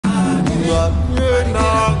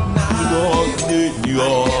yo.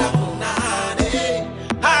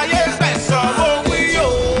 Aye peso mo wi yo.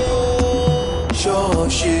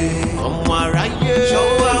 Shoshi, ọmọ aráyé.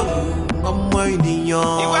 Showawu, ọmọ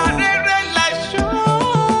ènìyàn. Ìwà rere la show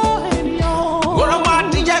ènìyàn. Goro ma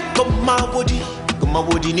dije ko ma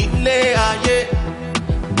wodi nílé ayé.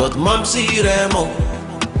 But mom si remo,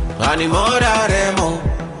 ani mora remo.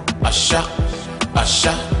 Asha,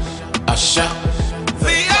 asha, asha.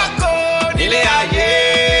 Fiako nílé ayé.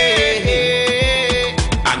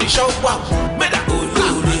 Ani showa, meda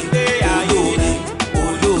olóore, olóore,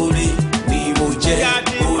 olóore ni mo jẹ́.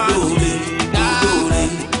 Olóore, olóore,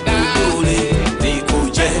 olóore ni mo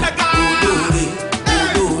jẹ́. Olóore,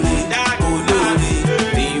 olóore, olóore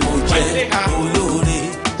ni mo jẹ́. Olóore,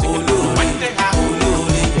 olóore,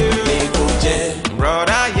 olóore ni mo jẹ́.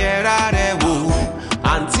 Brother yẹra rẹ wò,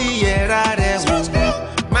 aunty yẹra rẹ wò,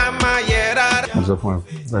 mama yẹra rẹ. For a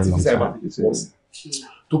very long time.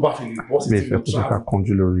 Tó bá fi lè bọ́ sí ti lọ ká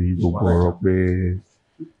kánjú lórí gbogbo ọ̀rọ̀ pé.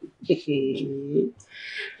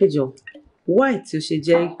 Ẹ jọ̀ọ́, why tí ó ṣe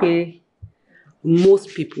jẹ́ pé most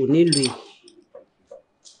people nílùú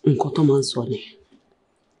nǹkan tó máa ń sọ ni.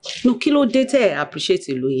 No, kí ló dé tẹ́ appreciate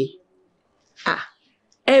ìlú yìí?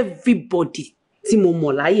 Everybody tí mo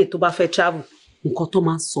mọ̀ láyé tó bá fẹ́ travel, nǹkan tó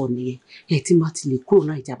máa ń sọ nìyẹn. Tí má ti lè kúrò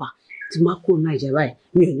Naija bá. Tí má kúrò Naija báyìí,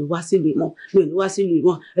 mi ò ní wá sílùú mọ́, mi ò ní wá sílùú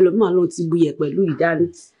mọ́. Ẹlòmíràn ló ti buyẹ̀ pẹ̀lú ìdání.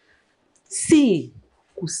 Sí,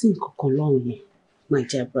 kò sí nǹkan kan lọ́rùn yẹn, my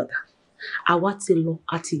dear brother. Àwa ti lọ,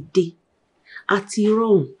 a ti dé, a ti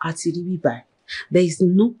rọrùn, a ti rí bíbá. There is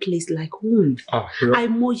no place like home.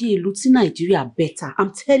 Àìmọye ìlú tí Nigeria better,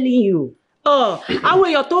 I'm telling you. Àwọn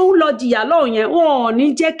èèyàn tó ń lọ jìyà lọ́hùn yẹn, wọn ò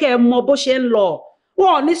ní jẹ́ kẹ́ ẹ mọ bó ṣe ń lọ.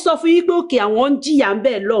 Wọn ò ní sọ fún yín pé òkè àwọn ń jìyà ń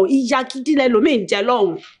bẹ̀ lọ, ìyà gidi lẹ́lòmíì ń jẹ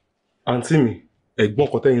lọ́hùn. Àǹtí mi, ẹ̀gbọ́n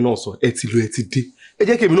kan tẹ́yin náà sọ, ẹ ti lọ ẹ ti dé. Ẹ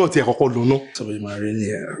jẹ́ kí èmi náà ti ẹ̀kọ́kọ́ lọ náà. Sọ̀rọ̀ yìí máa rí ni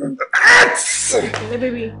ẹ̀.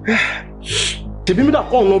 Tèmi mi dà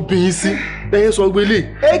kọ́ ọ̀nà bí yín sí, ẹ̀yin sọ gbélé.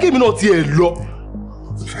 Ẹ jẹ́ kí èmi náà ti ẹ̀ lọ.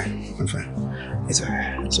 I'm fine. It's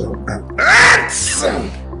alright. So,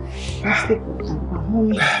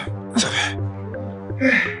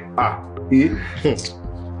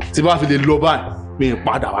 tí bá fi lè lọ báyìí, mi ì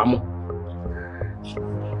padà wá mọ́.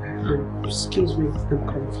 Excuse me, I'm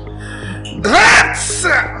coming.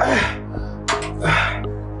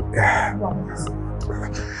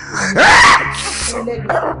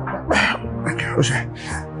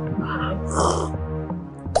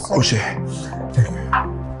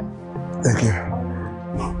 Thank you.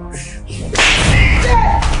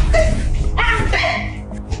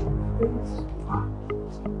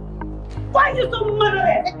 Why are you so mad?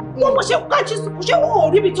 What was your conscious? She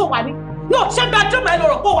won't be to one. No, she got to my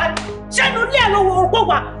Lord. She no near no go.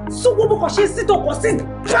 So what she sit on was sing.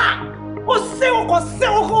 O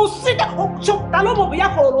sit down. Talomo be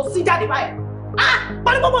for sit down.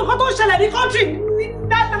 But what got to shell the country?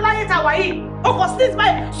 That's the light away. O was this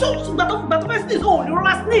by so but first is all your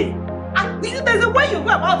last name. There's a way you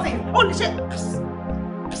go about things. Only shit.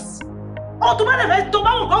 Oh, to manifest to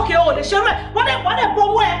okay, oh, the sheriff, what a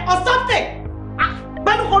bomb or something.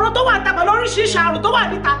 But to want to go shisha, to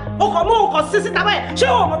want it, or come on, consistent away.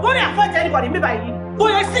 Show me, go there, fight anybody, maybe by you.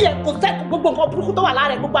 Boy, I see a concept, go to a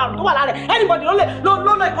line, go down to a line. Anybody, no,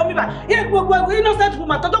 like come back. Here, we're innocent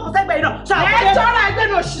woman, to talk about, you know. So I don't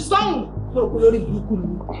know, she's song.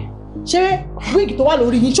 Ṣé wig tó wà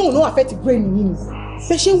lórí yín ṣé òun ló affect brain yín ni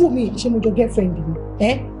fẹ́ ṣé wò mí ṣé mo jọ girlfriend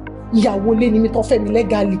ni ìyàwó lé ni mi tó fẹ́ mi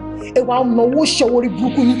legally ẹ wá náwó ṣọwọ́ orí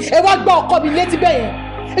burúkú yín ẹ wá gbá ọkọ mi létí bẹ́ẹ̀ yẹn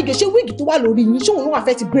ẹ jọ ṣé wig tó wà lórí yín ṣé òun ló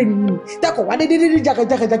affect brain yín ni tẹ́kọ̀ wá dédé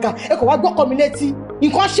jagajaga ẹ kọ̀ wá gbọ́kọ mi létí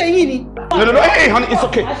nǹkan ṣe yín ni. No, hey honey, it's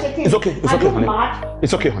okay, honey. It's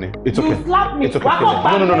okay, honey. It's okay. No.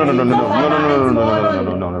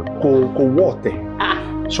 Kò water.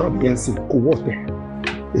 Sure, Yancy, kò water.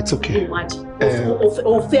 It's okay.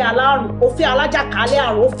 Ofe alarm, ofe alajakale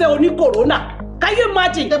àrùn, ofe oni corona. Can you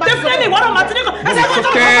imagine? Definitely one of my things. It's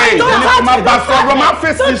okay. My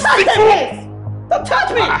face is sick. Don't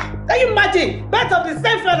touch me. Can you imagine? Birth of the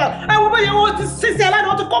same feather. I want you want to see Salami,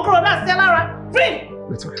 want to conquer that Salami. Free.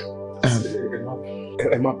 It's okay.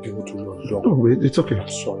 I'm not able to love. Oh, wait, it's okay. I'm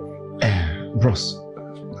sorry. Bros,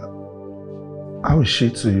 how is she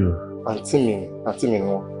to you? Auntie me,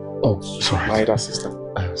 no. Oh, sorry. My other sister.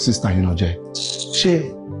 Sister, you know, Jay.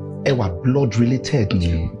 She, blood related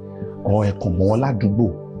ni, or a common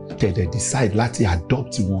ladugbo. They decide to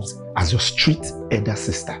adopt one as your street elder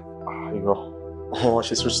sister. You know. Oh,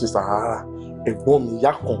 she's your sister. Ẹ̀gbọ́n mi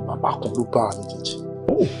ìyá kan bàbá kan ló bá mi jẹ́jẹ́.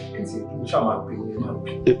 Oh.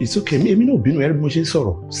 It's okay. Me no binu every motion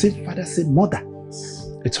sorrow. Same father, same mother.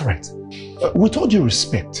 It's all right. With all due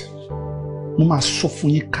respect, mo máa sọ fún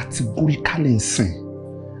yín categorically nsìn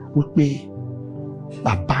wípé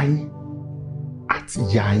bàbá yín àti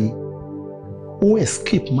ìyá yín ó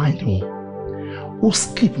escape mind wọn, ó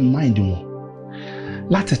skip mind wọn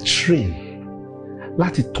láti train,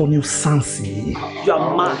 láti tọ́ ní sáǹsì yìí.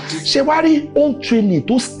 Ṣé wá rí home training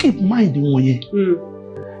tó skip mind wọn yẹn?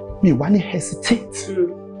 Mi wá ní hesitate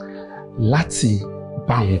láti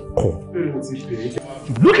bá wọn kọ́.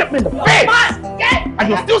 Look at me in the face and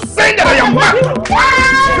you're still saying that I am mad.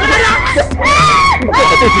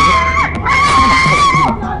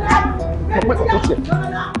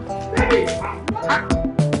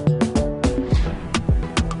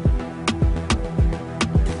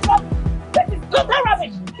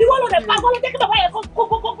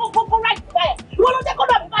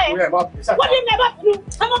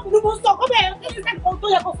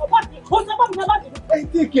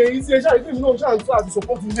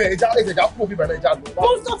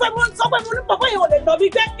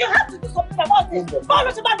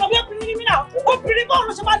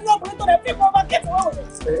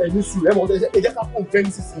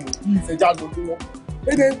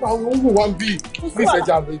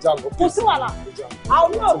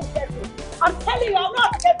 I'm telling you, I'm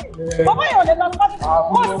not kidding. Baba, you're the last person.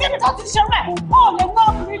 Oh, see me talking shit. Oh, you're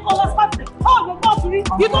not doing all this country. Oh, you're not doing.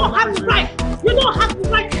 You don't have the right. You don't have the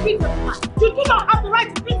right to beat your woman. You do not have the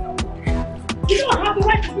right to beat your woman. You don't have the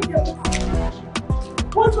right to beat your woman.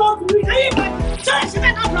 What's wrong with you? Can you imagine? Show the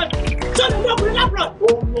shit abroad. Show the work with abroad.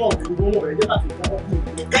 Oh no,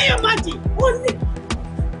 can you imagine? Only.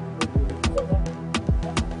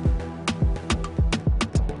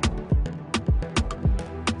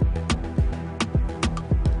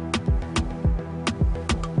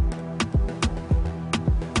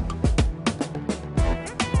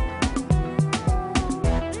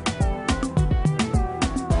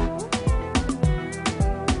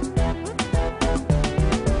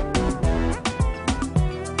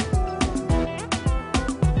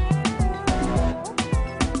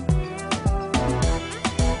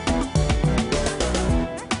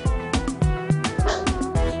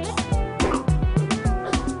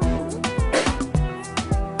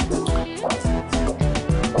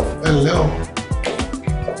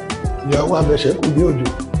 Ìyàwó àbẹ̀ṣẹ́ kù bí òjò.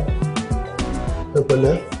 Ẹ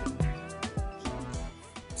pẹ̀lẹ́.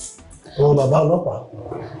 Àwọn bàbá ọlọ́pàá.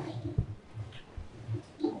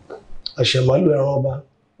 Àṣẹ̀málù ẹran ọba.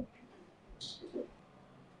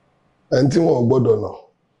 Ẹni tí wọn ò gbọ́dọ̀ nà.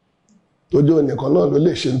 Tójú onìkan náà ló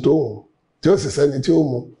lè ṣe ń tó òun tí ó sì sẹ́ni tí ó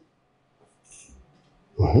mú.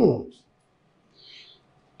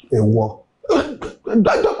 Èèwọ̀.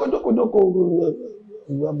 Jókòó.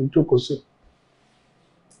 Ìwà mi jókòó sí.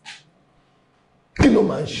 Kí ló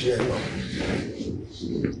máa ń ṣe ẹ lọ?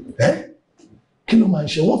 Kí ló máa ń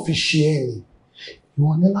ṣe? Wọ́n fi ṣe ẹ ni.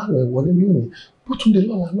 Ìwọ ní lánàá ìwọ ní lónìí. Bó tún dé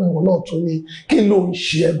lọ́la náà ìwọ náà tún ní. Kí ló ń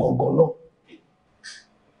ṣe ẹ gangan náà?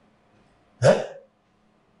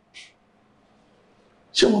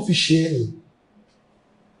 Ṣé wọ́n fi ṣe ẹ ni?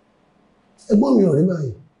 Ẹ̀gbọ́n mi ò rí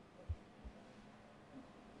báyìí.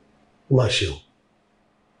 Ó máa ṣe o.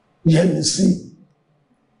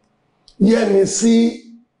 Yẹ́mi sí.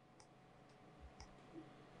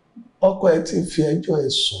 Ọkọ ẹ ti fi ẹjọ́ ẹ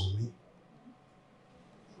sùn mí.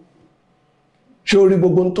 Ṣé o rí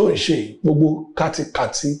gbogbo tó ń ṣe gbogbo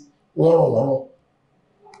kátikàti wọ́nrọ̀wọ́nrọ̀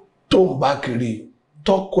tó ń bá kiri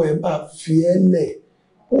tọkọ ẹ bá fi ẹ́ lẹ̀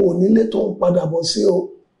o ò nílé tó ń padà bọ̀ sí o.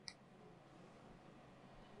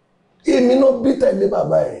 Èmi náà bí tẹ̀lé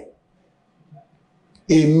bàbá ẹ̀.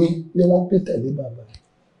 Èmi ni wọ́n bí tẹ̀lé bàbá ẹ̀.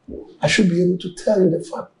 I should be able to tell you the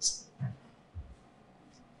facts.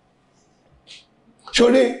 Ṣé o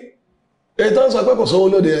rí ètò ń sọ pé kò sówó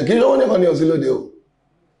lóde ẹ̀ kí lówó nìkan ni ò sí lóde o.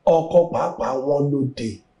 Ọkọ pàápàá wọn lóde.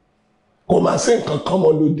 Kò máa sí nǹkan kan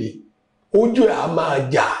mọ́ lóde. Ojú ẹ̀ á máa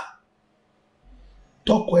jà.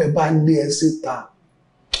 Tọkọ ẹ bá lé ẹ síta.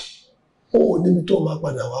 Ó níbi tó máa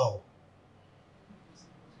padà wá o.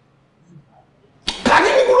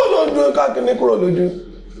 Kákíní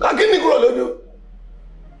kúrò lójú.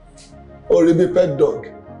 Orí bí pet dog.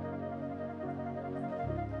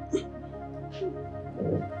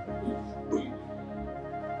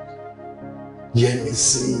 Yẹ́mi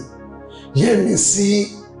sí.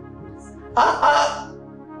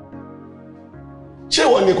 Ṣé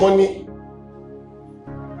wọ́n nìkan ni?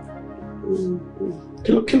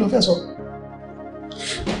 Kí ló fẹ́ sọ?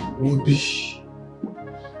 Níbi.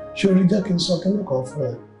 Ṣé orí jẹ́ kí n sọ kíní kan fún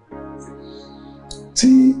ẹ?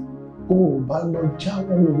 Tí o bá lọ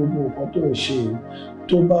jáwọ́ ní gbogbo nǹkan tó ń ṣe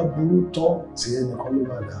tó bá burú tán tí ẹnìkan ló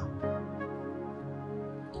máa dà.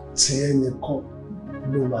 Tí ẹnìkan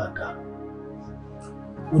ló máa dà.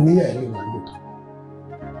 Oníyà ẹ̀rí wà lóòótọ́.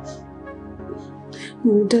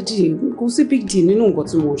 No, Daddy, kò sí big deal nínú nǹkan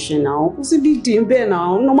tí mo ṣe náà. Kò sí big deal bẹ́ẹ̀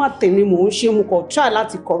náà. Normal tèmi mò ń ṣe mo kàn try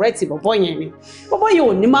láti correct bọ̀bọ́ yẹn ni. Bọ̀bọ́ yẹn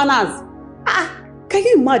ò ní manners. Can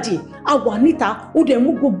you imagine? A wà níta, ó dẹ̀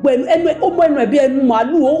mú gbogbo ẹnu ẹ̀ bí ẹnu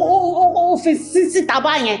màálù, ó fi síta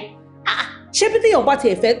báyẹn. Ṣé bí téèyàn bá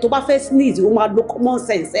tiẹ̀ fẹ́ tó bá fẹ́ sneeze, ó máa lo common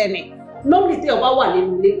sense ẹni. Normally téèyàn bá wà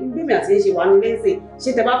nínú ilé, bíbí àti ṣe wà nílé ṣe,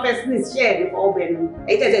 ṣé tẹ bá fẹ́ sneeze ṣé ẹ̀ ní fọwọ́ bẹnu.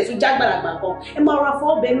 Ẹ̀yin tẹ̀sẹ̀ tún jágbàlagbà kan, ẹ máa ra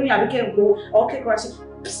fọwọ́ bẹnu yàbí kẹ́ ń gbọ́ ọ̀kẹ́kọ̀ọ́ ṣe.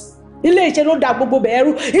 Ilé iṣẹ́ ló da gbogbo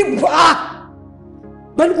bẹ̀rù.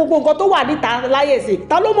 Pẹ̀lú gbogbo nǹkan tó wà níta láyé sí,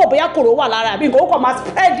 ta ló mọ̀ bóyá kòró wà lára àbí nǹkan ó kàn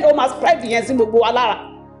máa spread yẹn sí gbogbo wa lára.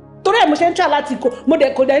 Torí ẹ̀ mo ṣe ń try láti mo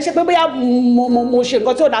dẹ̀ kò dẹ̀ ṣe pé bóyá mo ṣe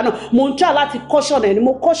nǹkan tí ò dáná, mo ń try láti caution ẹ̀ ni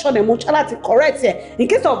mo caution ẹ̀ mo try láti correct ẹ̀ in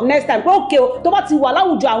case of next time pé okay o tó bá ti wà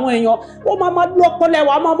láwùjọ àwọn èèyàn ó máa lọ ọpọlọ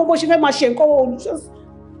ẹwà máa mọ bó ṣe fẹ́ máa ṣe nǹkan o.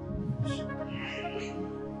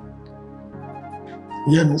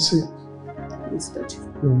 Yemisi,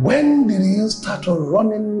 when did you start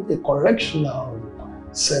running a correctional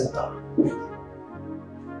center?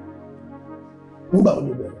 Nígbà wo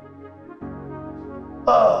ló bẹ̀rẹ̀?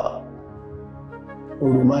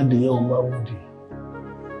 Òròmọdé yẹn ò máa wòdì,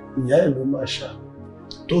 ìyá ẹ̀ ló máa ṣá.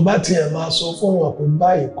 Tó bá tiẹ̀ máa sọ fún wọn pé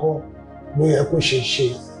báyìí kọ́ ló yẹ kó ṣe,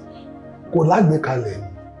 kò lágbèékalẹ̀ ni.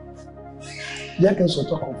 Jẹ́ kí n sọ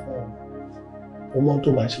tọkàn fún ọ, ọmọ tó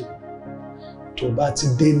máa ṣe. Tó bá ti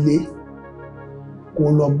délé, kó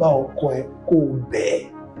lọ bá ọkọ ẹ kó bẹ́ẹ̀.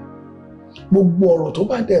 Gbogbo ọ̀rọ̀ tó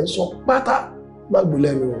bá dẹ̀ ń sọ pátá má gbọ́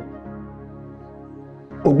lẹ́nu o.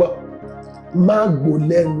 Ó gbọ́, má gbọ́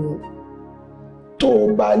lẹ́nu. Tó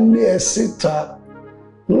bá lé ẹ síta,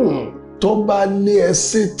 tó bá lé ẹ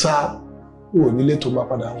síta, wò nílé tó máa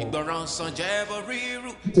padà wọ̀.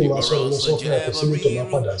 Tí màá sọ ìlú sọ fún ẹ̀kọ́ sílé tó máa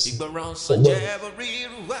padà sí.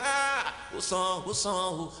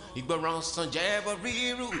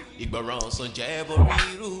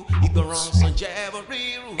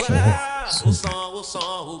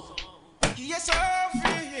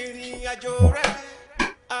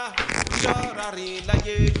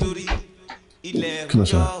 Kí ló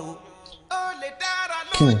ṣe?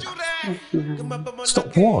 Kí ni?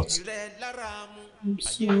 Stop what? I'm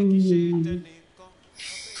sorry.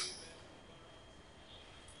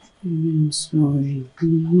 I'm sorry.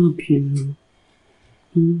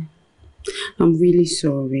 I'm really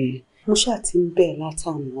sorry. Mo ṣáà ti ń bẹ̀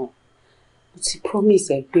látàná. Mo ti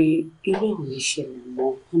promise ẹ pé irú ò ní ṣẹlẹ̀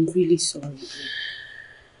mọ́. I'm really sorry.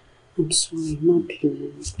 I'm sorry. Má bínú.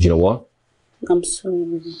 You know what? I'm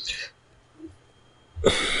sorry.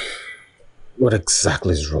 What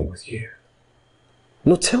exactly is wrong with you?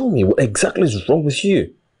 No, tell me, what exactly is wrong with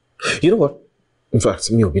you? You know what? In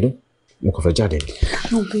fact, mi ò bínú. Mo kàn fẹ́ jáde.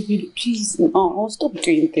 No, baby, please, no, stop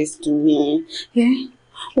doing this to me. Yeah?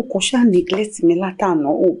 O kò ṣáà neglect mi látàná.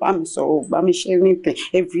 O bá mi sọ̀rọ̀, o bá mi share anything.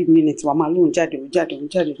 Every minute, wàá máa lóun jáde.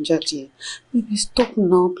 Baby, stop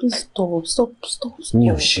now. Please stop.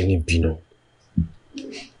 Mi ò ṣe ní bínú.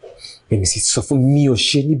 Let me see, sọ fún mi ò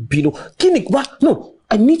ṣe ní bínú. Kí ni wá? No,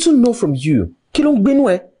 I need to know from you. Kí ló ń gbénú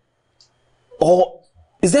ẹ? Or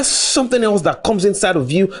is there something else that comes inside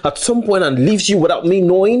of you at some point and leaves you without me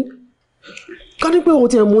knowing? Ká ní pé o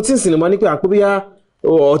ti ẹ̀ mú tí ń sinimá ní pé àpébíyá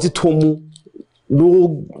ọtí tó mu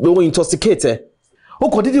ló intoxicate ẹ. O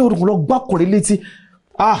kò dédé orúkọ lọ gbákùnrin létí.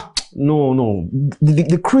 No.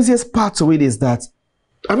 The craziest part of it is that,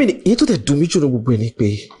 I mean, èyí tó tẹ̀ dùn mí jù ní gbogbo ẹ̀ ni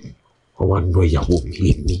pé wọ́n ná ìyàwó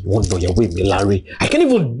mi láre. I can't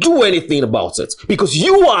even do anything about it because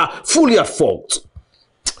you are fully at fault.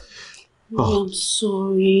 I'm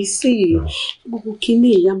sorry. See,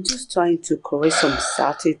 I'm just trying to correct some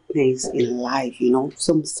certain things in life, you know,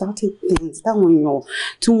 some certain things that when you're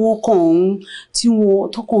to walk on,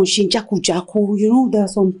 talk on jaku, you know, there are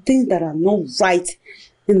some things that are not right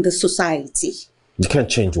in the society. You can't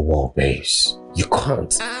change the world, babes. You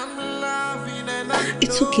can't.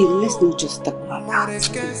 It's okay, let's not just talk about that. I'm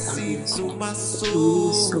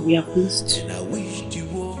sorry, I've missed you.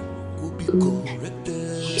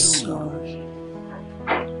 I'm sorry.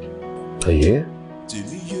 Are you?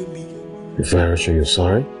 You're very sure you're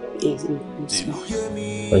sorry? Yes, I'm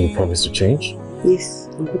sorry. And you promise to change? Yes,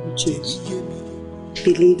 I'm going to change.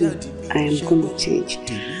 Believe me, I am going to change.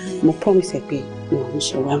 I promise I pay. No, I'm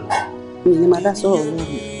sure. That's all.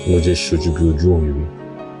 You just should you be a jewelry.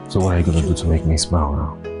 So what are you gonna do to make me smile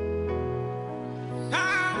now?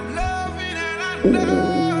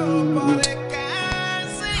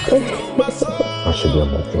 I should be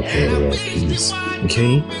on my top area, please.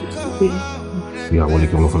 Okay? You are only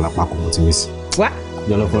going for la paco, what you miss? What?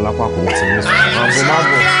 You're not for la paco, what you miss?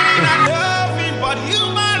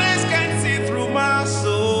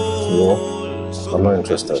 Well, I'm not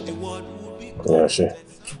interested. Yeah, sure.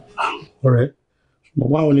 Alright. Mo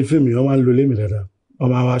wá wọn ní fíìmù yẹn wọ́n máa ń lo lémi dáadáa. Wọ́n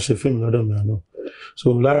máa wá ṣe fíìmù lọ́dọ̀ mi àná.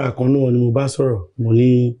 So lára kan náà ni mo bá sọ̀rọ̀. Mo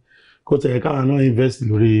ní kó tẹ̀ káwa náà invest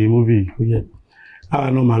lórí movie kó yẹ.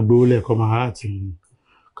 Káwa náà máa gbowó lẹ́ẹ̀kan máa àti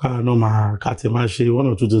káwa náà máa kàtẹ́ máa ṣe one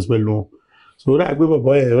or two things pẹ̀lú wọn. So ó dà gbé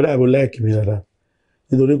bọ̀bọ̀ yẹn ó dà bó láìkì mi dáadáa.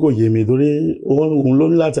 Nítorí kò yé mi torí òun ló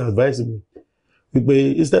ní láti advice mi.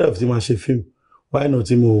 Wípé instead of ti máa ṣe fíìmù, why not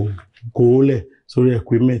ti mo kó lẹ̀ sórí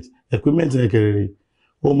equipment yẹn kẹrẹ̀rẹ̀.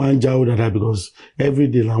 Ó máa ń jáwó dáadáa because every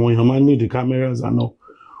day làwọn èèyàn máa ń need the cameras and all.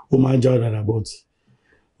 Ó máa ń jáwó dáadáa but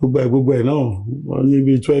gbogbo ẹ̀ náà wọ́n ní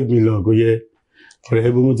bí 12 million kò yẹ ọ̀rẹ́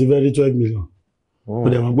ibo mo ti fẹ́ rí 12 million. Ó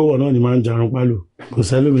dẹ̀ mọ̀ gbówó náà ni máa ń jarun pálù kò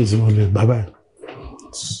sẹ́lómi tí mo lè gbá báyìí.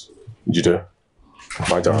 Jídé,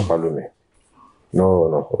 máa jarun pálù mi. No,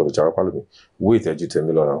 o lè jarun pálù mi. Wait ẹ ju 10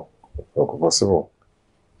 million náà. Kò possible.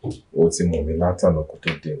 Ó ti mọ̀ mi látànà kò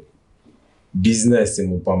tó dé. Business tí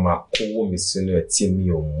mo bá máa kówó mi sínú ẹ̀ tí mi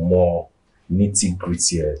ò mọ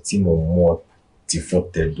nitty-gritty ẹ̀ tí mo mọ ti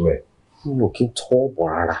fọ́ tẹ̀dọ̀ ẹ̀. Mo kì í tọ́ bọ̀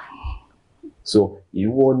rárá. So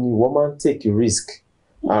ìwọ ni wọ́n máa ń take a risk.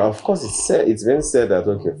 And of course it's been said that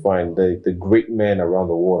okay fine the great men around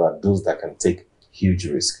the world are those that can take huge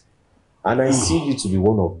risk. And I see you to be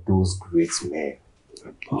one of those great men.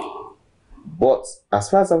 But as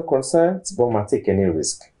far as I'm concerned, if one might take any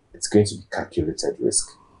risk, it's going to be calculated risk.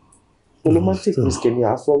 Romantic risk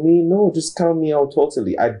anyhow. For me, no, just count me out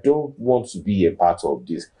totally. I don't want to be a part of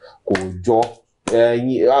this.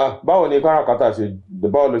 Báwo ni káràkátà ṣe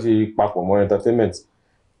báwo ló ṣe papọ̀ mọ́ entertainment?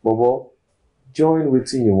 Bobo, join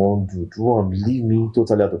wetin you wan do am, leave me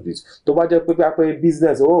totally out of this. Tó bá jẹ́ pé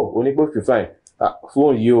business, onígbò fi fine.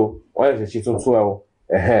 Fún yìí o, wọ́n yẹ ṣe tuntun ẹ o.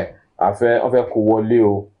 Wọ́n fẹ́ kó wọlé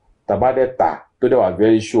o. Tàbá dẹ̀ tà tó dẹ̀ wà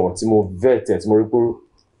very sure tí mo vet ẹ̀ tí mo rí pé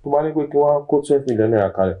tó bá ní pé kí wọ́n kó 12 million naira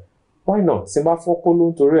kalẹ̀. Why not? Tí n bá fọ́ kó ló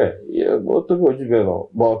ń torí ẹ̀, ó tóbi ojú bẹ́ẹ̀ lọ.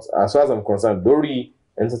 But as far as I'm concerned, lórí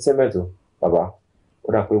entertainment o, bàbá,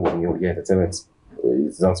 ó dà pé wọ́n ní orí entertainment.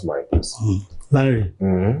 It's not my place. Larry,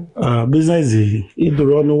 business yìí,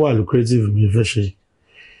 ìdúró ọ̀nà wà lucrative mi fẹ́ ṣe.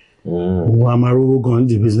 Òun a máa rówó gan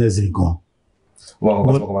di business yìí gan.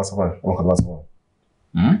 Wọ́n kọ́ bá sọ fún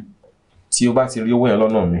ẹ. Tí o bá ti rí owó yẹn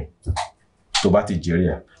lọ́nà mi, tó bá ti jèrè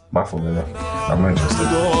ẹ̀, má fún mi náà. I'm not interested.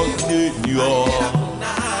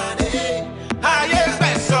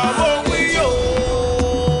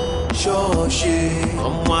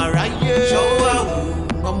 Ọmọ aráyé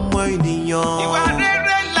ọmọ ènìyàn. Ìwà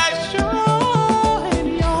rere láṣọ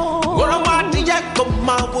ènìyàn. Wọ́n máa díjẹ́ kó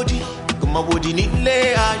máa wòdì nílé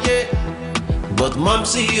ayé. But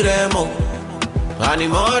mọ́mísí rẹ̀ mọ̀,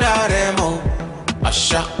 ànímọ́ra rẹ̀ mọ̀.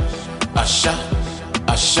 Àṣà.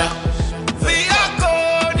 Fi àkó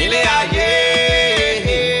nílé ayé.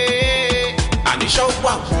 Àníṣọ́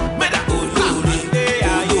wà mẹ́ta olóore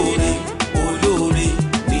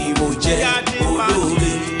ni mo jẹ́.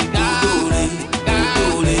 Olóore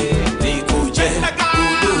ni kò jẹ́.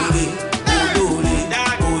 Olóore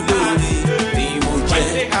ni mo jẹ́.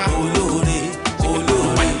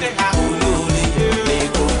 Olóore ni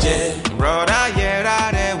kò jẹ́. Brọ̀dá yẹra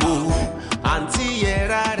rẹ̀ wò, àǹtí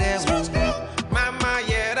yẹra rẹ̀ wò, mama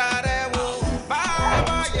yẹra rẹ̀ wò,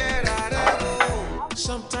 bàbá yẹra rẹ̀ wò.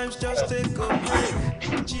 Sometimes just take a break,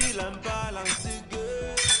 chill and balance it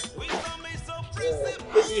good. Wisdom is so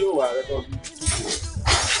principle.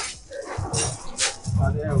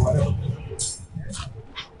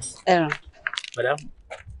 Madam,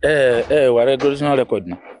 what recognition record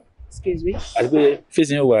now? Excuse me? I say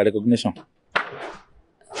facing your recognition.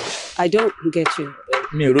 I don't get you.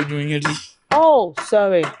 Me roju yin ri. Oh,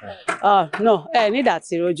 sorry. No, ní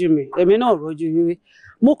dàtí rojú mi. Èmi náà rojú yín rí.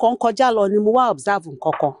 Mo kàn kọjá lọ ni mo wá observe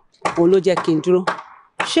nǹkan kan. Òun ló jẹ́ kí n dúró.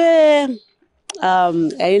 Ṣé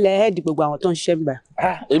ẹ̀yin lẹ head gbogbo àwọn tó ń ṣiṣẹ́ níbẹ̀?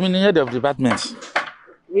 Èmi ni head of department.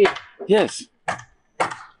 Really? Yes.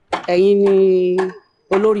 Ẹ̀yin ni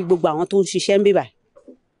olórí gbogbo àwọn tó ń ṣiṣẹ́ níbẹ̀.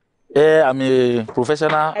 I'm a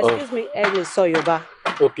professional. Excuse me, ẹ lè sọ Yorùbá.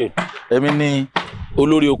 Okay. Èmi ni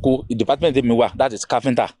olórí oko department mi wà, that is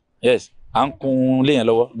carpenter. Yes. À ń kun lé yẹn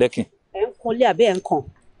lọ́wọ́ decking. Ẹ ń kun lé àbí ẹ ń kàn?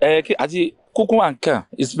 Àti kúkú à ń kàn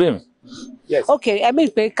is bẹ́ẹ̀. Yes. Okay, ẹ mean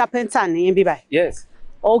pé carpenter ni yín bíbá. Yes.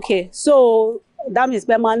 Okay, so that means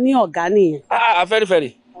pé máa ní ọ̀gá nìyẹn.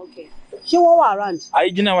 Very. Okay. Ṣé wọ́n wà around?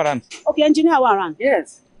 Engineer wà around. Okay, engineer wà around.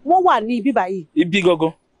 Yes. Wọ́n wà ní ibi báyìí. Ibi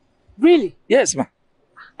gogo. Really? Yes, ma.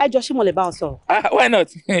 Ẹ jọ ṣé mo lè bá ọ sọ̀rọ̀? Why not?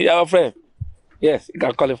 You're our friend. Yes, you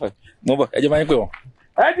can qualify. Mo bọ̀, ẹ jẹ́ máa ń pè wọ́n.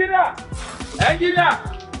 Engineer!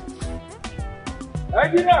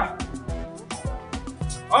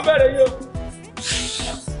 Wọ́n bẹ̀rẹ̀ yìí o.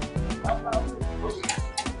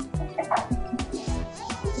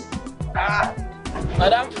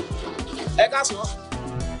 Madam, Ẹ káàsán.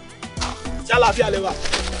 Ṣàlàáfíà lẹ wà.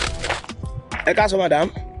 Ẹ káàsán madam.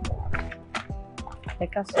 Ẹ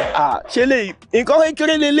káàsán. Ṣé lè nǹkan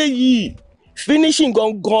kékeré lélẹ́yìí finishing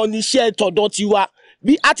gangan ni iṣẹ́ tọ̀dọ̀ tiwa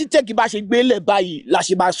bí architect bá ṣe gbélé báyìí la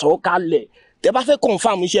ṣe bá sọ kalẹ̀ tẹ́ bá fẹ́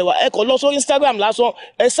confirm iṣẹ́ wa ẹ kàn lọ sórí Instagram lásán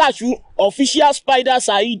ẹ search official Spider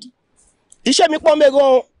Saheed iṣẹ́ mi pọ́n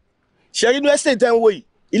mẹ́gan ṣe rí inú estate ẹ̀ ń wò yìí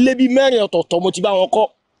ilé bíi 4 ọ̀tọ̀ọ̀tọ̀ mo ti bá wọn kọ́.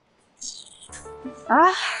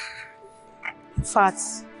 Fat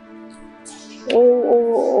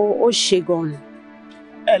ó ṣe gan-an.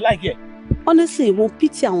 Ẹ like ẹ. Honestly mo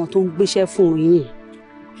pity àwọn tó ń gbéṣẹ́ fún yín.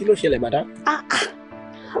 Kí ló ṣẹlẹ̀ madam?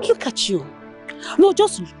 Look at you. No,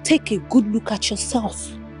 just take a good look at yourself.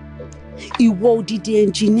 Ìwọ odidi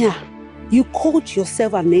engineer. You called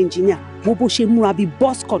yourself an engineer. Wo bó ṣe múra bí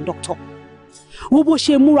bus conductor. Wo bó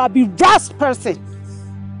ṣe múra bí brass person.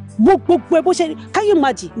 Gbogbo ẹ bó ṣe can you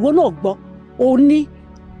imagine? Ìwọ náà gbọ́. O ní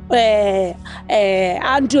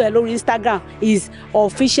handle ẹ lórí Instagram is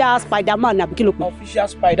official Spiderman àbí kí ló pè? Official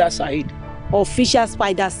Spider Saheed. Official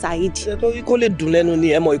Spider Saheed. Ṣé torí kó lè dùn lẹ́nu ni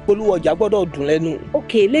ẹ mọ̀ ìpolówó ọjà gbọ́dọ̀ dùn lẹ́nu.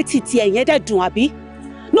 Okay, létí tí ẹ̀yẹn dẹ̀ dùn àbí?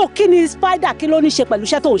 No, kí ni Spider kí ló ní ṣe pẹ̀lú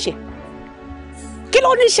iṣẹ́ tó ń ṣe? Kí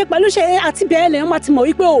ló ní ṣe pẹ̀lú iṣẹ́ àti bẹ́ẹ̀ lẹ́yìn máa ti mọ̀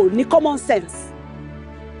wípé ò ní common sense.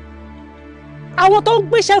 Àwọn tó ń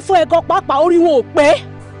gbéṣẹ́ fún ẹ̀gọ́ pàápàá orí wọn ò pé.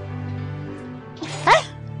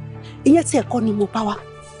 Ìyẹn tí ẹ̀kọ́ ni mo bá wa.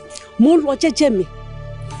 Mo ń lọ jẹ́jẹ́ mi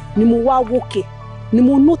ni mo wá wókè ni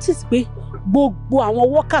mo notice pé gbogbo àwọn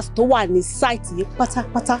workers tó wà ní site yìí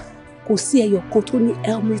pátápátá kò sí ẹyọ kan tó ní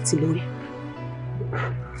helmet lórí.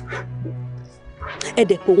 Ẹ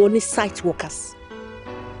dẹ̀ pé wọ́n ní site workers.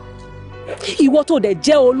 Ìwọ tó dẹ̀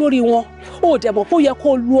jẹ́ olórí wọn ó dẹ̀ mọ̀ pé ó yẹ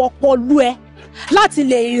kó lu ọpọlọ ẹ láti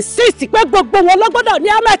lè insist pé gbogbo wọn ló gbọ́dọ̀ ní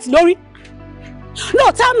helmet lórí.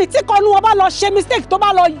 No, tell me tí kan nu wọn bá lọ ṣe mistake tó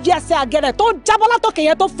bá lọ yẹsẹ̀ àgẹ̀rẹ̀ tó jábọ́ látòkè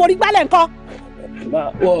yẹn tó forí gbálẹ̀ nǹkan.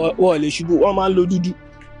 Wọ́n lè ṣubú wọ́n máa ń lo dúdú.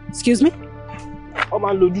 Excuse me? Wọ́n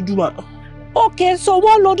máa ń lo dúdú mà. Okay, so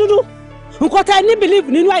wọ́n lo dúdú. Nǹkan tẹ́ ní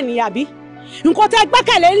believe nínú ẹ̀ nìyà bí? Nǹkan tẹ́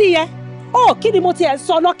gbẹ́kẹ̀lé nìyẹn. Kí ni mo ti ẹ̀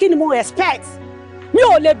sọ náà kí ni mo expect? Mi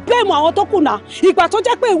ò lè blame àwọn tó kùnà. Ìgbà tó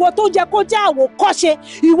jẹ́ pé ìwọ tó jẹ́ kó jẹ́ àwòkọ́ṣe,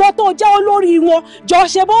 ìwọ tó jẹ́ olórí wọn, jọ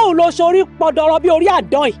ṣe bóun lo ṣorí pọ̀dọ̀rọ̀ bí orí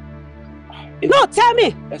àdán yìí. No, tell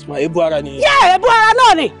me. That's my ebu ara ni. Yeah, ebu ara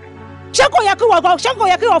náà ni. Ṣé kò yẹ kí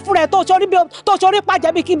wọ́n fún rẹ̀ tó ṣorí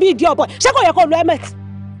pàjẹ́ bí kí bí ìdí ọ̀bọ̀? Ṣé kò yẹ kó lo helmet?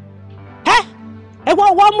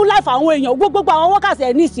 Wọ́n mú life àwọn èèyàn gbogbo àwọn workers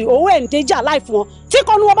ẹ̀ nísìn owó ẹ̀ ń déjà life wọn. Tí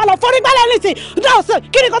kan nu wọn bá lọ forí gbálẹ̀ nísìn. Náà sọ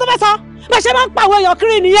kí ni kò tó fẹ́ sọ? Bẹ́ẹ̀ ṣe máa ń pa àwọn èèyàn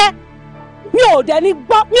kiri nìyẹn. Mi ò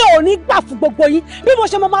ní gbà fún gbogbo yín. Bí mo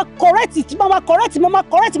ṣe máa correct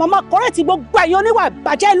gbogbo ẹ̀yin oníwà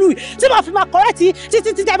ìbàjẹ́ ìlú yìí tí màá fi máa correct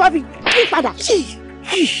títí tẹ́ bá fi yí padà.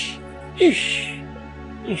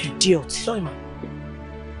 Idiot. Sorry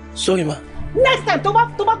ma. Next time tó bá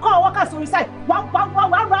kọ́ àwọn workers orí side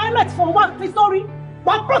wàá ra helmet fún wọn fi sórí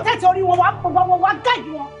wàá protect orí wọn wàá guide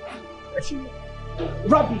wọn.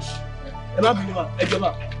 Rubbish. Ẹ má bínú ma ẹ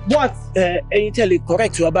jọba. What ẹ̀yin tẹ́ lè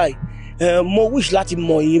correct wa báyìí mo wish láti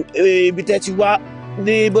mọ̀ yín ibi tẹ́ ti wá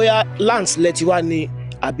ní bóyá lands lẹ ti wá ni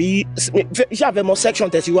àbí iṣẹ́ àfẹ́mọ́ section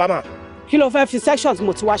tẹ́ ti wá mà. Kí ló fẹ́ fi sections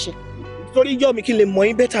mo ti wá ṣe? Torí ìjọ mi kí n lè mọ̀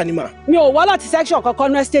yín better ni mà. Mi ò wá láti section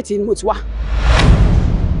kankan ní estate ni mo ti wá.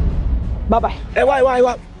 Bye bye. Ẹ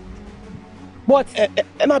wá. But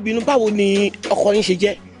ẹ má bínú báwo ni ọkọ yín ṣe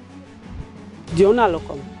jẹ́? Diona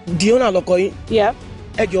lọkọ mi. Diona lọkọ yín? Yeah.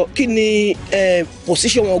 Ẹ jọ kí ni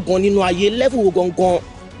position wọn gan nínú ayé level wo gangan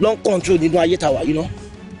long control nínú ayé ta wà yìí ná.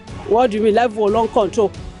 What do you mean level long control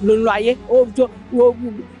nínú ayé?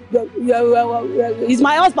 He's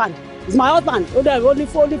my husband. Ó dẹ̀ ó ní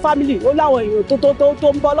family ó láwọn èèyàn tó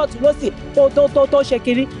ń bọ́ lọ́tún lọ́sì tó ṣe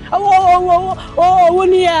kiri. Òun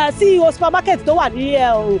ni CEO supermarket tó wà ní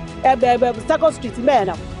Second Street mẹ́rin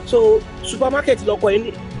náà. So supermarket lọkọ yín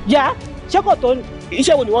ní. Yeah, ṣé kò tó ní.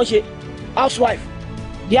 Iṣẹ́ wo ni wọ́n ṣe? Housewife.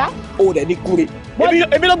 Yeah. Ó dẹ̀ ní kúre.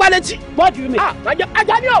 Èmi ló gbá létí. What do you mean?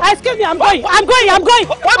 Ajani o. Excuse me, I'm going. Wọ́n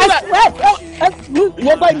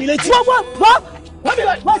gbá mi létí.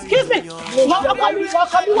 Excuse me. Ọkọ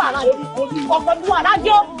mi wà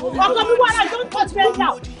lájọ. Don't touch me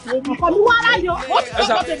now. Ọkọ mi wà lájọ.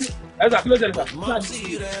 Ẹ̀sà kí ló ṣẹlẹ̀ sà?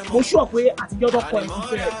 Mo ṣọ́ pé àtijọ́ tó kọ ẹ̀ ti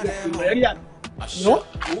fẹ́ ẹ̀ rí àná. No,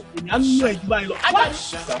 èmi á nínú ẹ̀ jù báyìí lọ.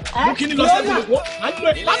 Mo kí ni lọ sí ìlú kó? À ń nínú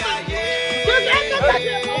ẹ̀ látà.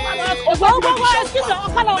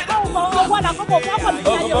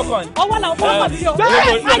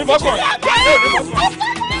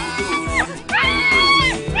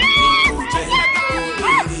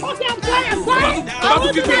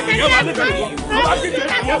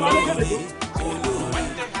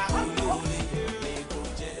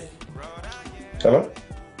 Hello?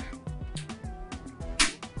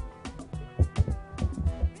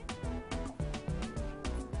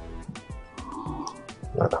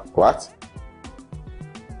 What?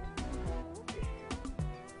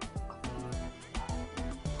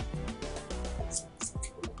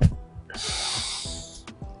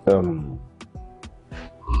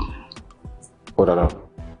 Hold on.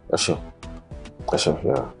 Sure,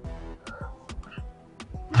 yeah.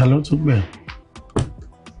 Hello, to me.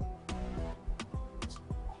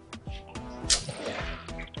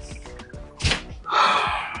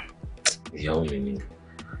 Ìyàwó mi ni.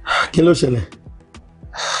 Kí ló ṣẹlẹ̀?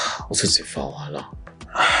 Ó sì ti fa wàhálà.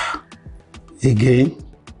 Again?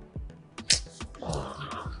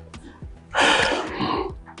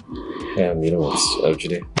 Yeah, you know what,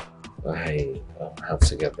 Odule, I have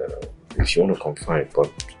to get better. If you want to come, fine, but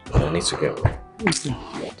I need to get well.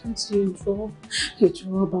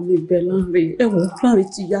 Ìjọba bá mi bẹ̀ láàrin ẹ̀wọ̀n láàrin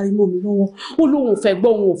ti yarí mọ́ mi lọ́wọ́ ó lóun fẹ́ gbọ́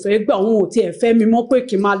òun ò fẹ́ gbà òun ò tiẹ̀ fẹ́ mi mọ́ pé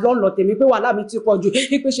kí n máa lọ́nà tèmi pé wàhálà mi ti pọ̀ jù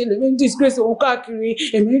pé ṣe lèmi ń disgrace òun káàkiri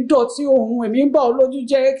èmi ń dọ̀tí òun èmi ń bà ọ́ lójú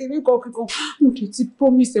jẹ́ kíní kan kíkan mo ti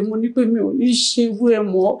promise mo ní pé mi ò ní ṣe irú ẹ̀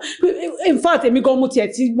mọ́ in fact èmi gan mo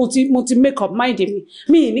ti make up mind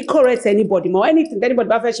mi ní correct anybody mọ́ anything anybody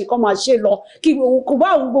bá fẹ́ ṣe kọ́ máa ṣe lọ kí kò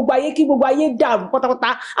bá òun gbogbo ayé dàrú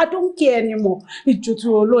pátápátá I don't care anymore ìjọ tí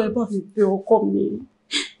olóyè bá fi pe ọkọ mi.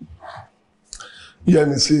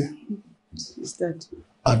 Yẹ́misí,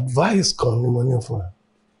 advice kan ni mo ní fún ẹ.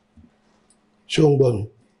 Ṣé o ń gbọ́ mi?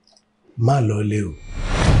 Má lọ lé o.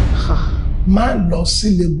 Má lọ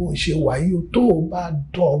sílé bó ṣe wà yìí o tó o bá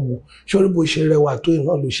dán wò. Ṣorí bó ṣe rẹwà tó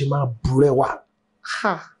iná ló ṣe máa bu rẹwà.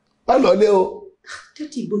 Má lọ lé o.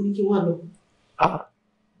 Tẹ́tí ìbò ní kí wọ́n lọ.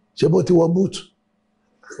 Ṣé bó ti wọ búùtù?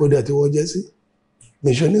 Ó dẹ̀ ti wọ jẹ́sí?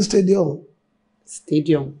 Nìṣó ní stadium.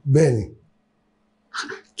 Stadium? Bẹ́ẹ̀ni.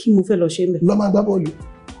 Kí mo fẹ́ lọ ṣe ń bẹ̀? Lọ máa gbá bọ́ọ̀lù.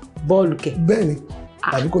 Bọ́ọ̀lù kẹ̀? Bẹ́ẹ̀ni.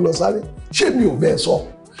 Àbí kó lọ sáré. Ṣé mi ò bẹ́ẹ̀ sọ?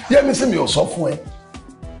 Yẹ́misí mi ò sọ fún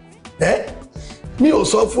ẹ. Mi ò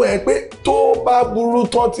sọ fún ẹ pé tó bá burú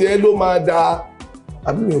tán tiẹ̀ ló máa da.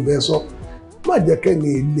 Àbí mi ò bẹ́ẹ̀ sọ. Má jẹ́ kẹ́ni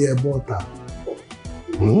ilé ẹ bọ́ta.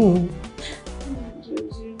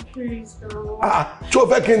 Ṣé o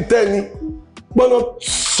fẹ́ kí n tẹ́ ni? Gbọ́dọ̀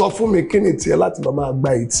sọ fún mi kí ni tiẹ̀ láti lọ máa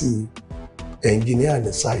gba etí ẹnjìníà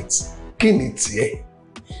ní site. Kí ni tiẹ̀?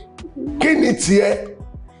 Kí ni tiẹ̀?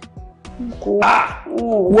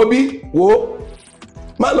 Wo bí? Wo?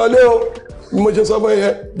 Má lọ lé o. Bí mo ṣe sọ fún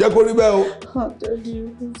yẹn, jẹ́ kó rí bẹ́ẹ̀ o. Àtẹ̀dí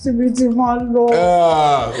síbi tí máa lọ.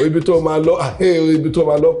 Ibi tó máa lọ, ibi tó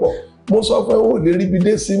máa lọ pọ̀. Mo sọ fún ẹ, o lè rí ibi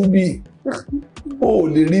dé sí bí. O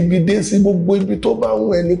lè rí ibi dé sí gbogbo ibi tó bá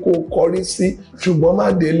wù ẹ́ ní kó kọrí sí, ṣùgbọ́n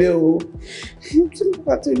má délé o. Tí mo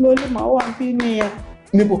bá ti lọ lè máa wà bí nìyẹn.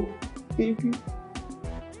 Níbo? Bíbí.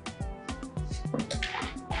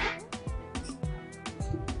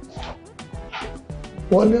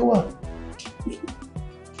 Wọlé wà.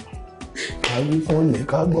 Kàwé fún lè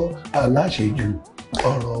ká gbọ́ aláṣejù.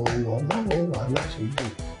 Ọ̀rọ̀ wọn láwọn wà aláṣejù.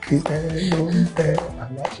 Títẹ́ ló ń tẹ́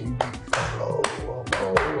aláṣejù. Ọ̀rọ̀ wọn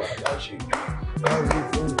wà aláṣejù. Kàwé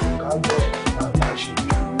fún lè ká gbọ́ aláṣejù.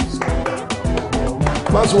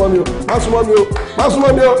 Má súnmọ́ mi o, má súnmọ́ mi o, má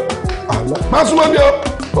súnmọ́ mi o. Má súnmọ́ mi o.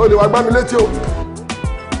 O lè wá gbá mi létí o.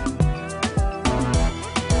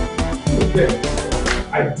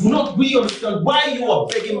 I do not really understand why you are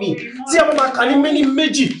begging me. See, I'm not can many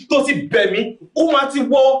meji to see beg Umati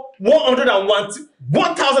war 1,001.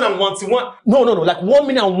 No, like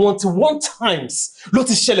 1,001 times.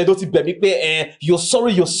 Loti shele doti beg me pé you're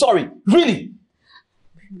sorry. Really?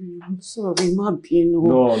 I'm sorry, ma Bino.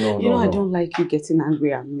 No. You know I don't like you getting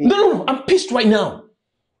angry at me. No, I'm pissed right now.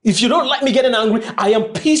 If you don't like me getting angry, I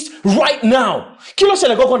am pissed right now. Kilo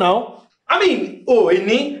shele go now. I mean,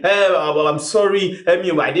 I'm sorry. I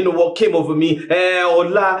didn't know what came over me.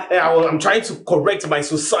 I'm trying to correct my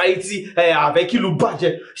society. I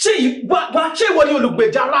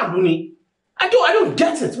don't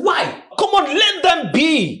get it. Why? Come on, let them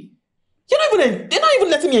be. They're not even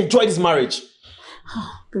letting me enjoy this marriage.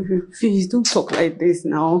 Baby, please don't talk like this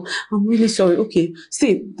now. I'm really sorry. Okay,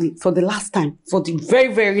 see, for the last time, for the very,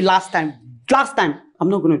 very last time, I'm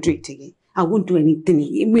not going to do it again. I won't do anything.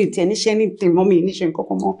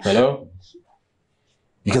 Hello?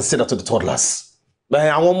 You can say that to the toddlers.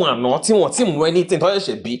 I want not anything.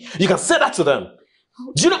 You can say that to them.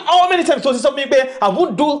 Do you know how many times you told me I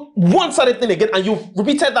won't do one certain thing again, and you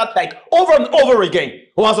repeated that like over and over again?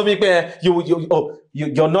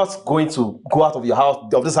 You're not going to go out of your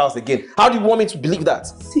house, of this house again. How do you want me to believe that?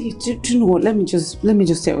 See, do you know what? Let me just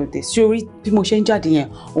tell you this. Surely, people change that here.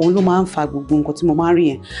 All man fag will go to my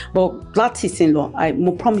marry. But that is in law. I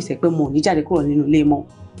mo promise that mo ni jade kúrò nínú ilé mo.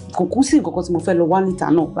 kò sí nǹkan kan tí mo fẹ́ lọ wá níta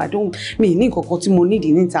náà, but I don't mean ní nǹkan kan tí mo need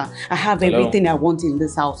níta. I have everything I want in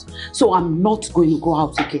this house, so I'm not going to go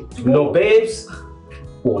out again. No, babes.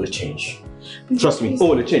 All the change. Trust me,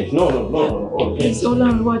 all the change. No. Please,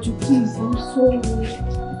 Olaniwaju, please, I'm sorry.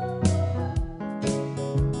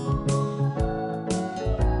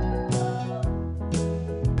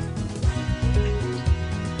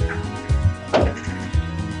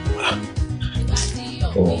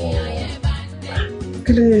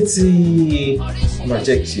 Kí ló dé tí máa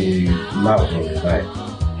jẹ́ kí ṣe láàbù rẹ̀ báyìí?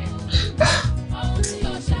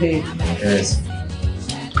 Babe, Yes.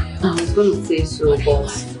 I was going to say so,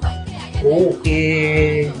 but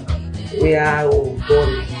okay, we are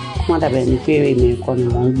done. Come on, baby, pay me for the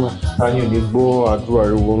money. And you go àdúrà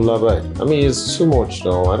ariwo ńlá báyìí. I mean, it's too much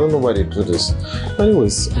now. I don't know why they do this.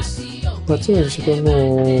 Anyways, but you should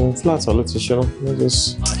know flat a lot to show.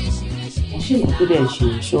 Just. Ṣé nǹkan tó dẹ̀ ń ṣe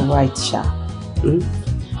ṣó right ṣá?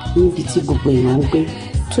 Níbi tí gbogbo èèyàn ń gbé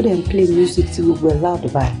tó dẹ̀ ń play music tí gbogbo ẹ̀ loud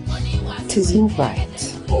báyìí. It is not right.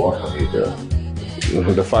 What can you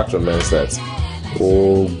do? The fact remains that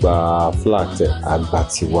ó gba flat àgbà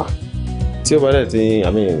tiwa. Tí ó bá dẹ̀ tí,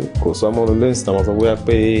 I mean, kò sọ ọmọ olóyè sí àwọn sọ wíwá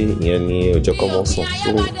pé ìyẹn ni ọjọ́ kan mọ́ sùn.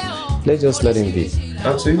 So let's just let him be.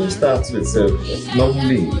 And to even start with,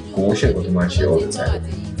 normally, kò ń ṣe nǹkan tó máa ṣe all the time.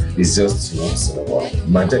 It's just once in a while.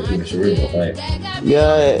 Máa jẹ́ kí n ṣe rí ìmọ̀ báyìí.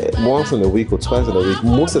 Yeah, once in a week or twice in a week,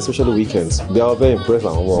 most especially weekends. They are very impressed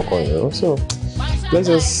with our work, you know. So let's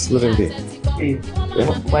just let him be. Hey,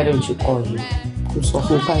 yeah. Why don't you call him? So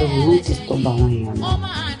fún ká ewu ló ti stop àwọn èèyàn náà.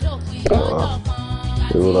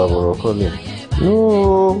 Èrò làbọ̀rọ̀ kọ́ ni. No,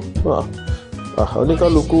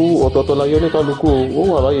 oníkálukú ọ̀tọ̀ọ̀tọ̀ láyé oníkálukú ó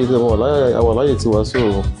wà láyé tiwọn àwọn láyé tiwa, so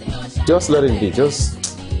just let him be. Just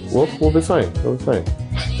we'll be fine. We'll be fine.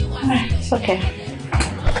 It's okay.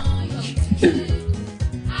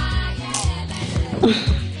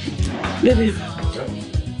 Baby,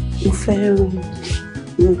 mo fẹ́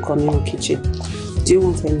nǹkan nínú kitchen. Do you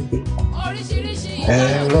want anything?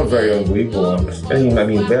 I'm not very hungry, but I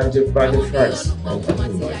mean, better just buy the fries.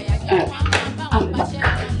 I'm back.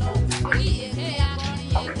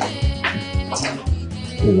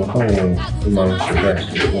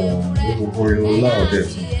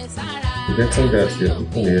 Getting that here,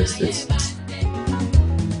 people in the estates.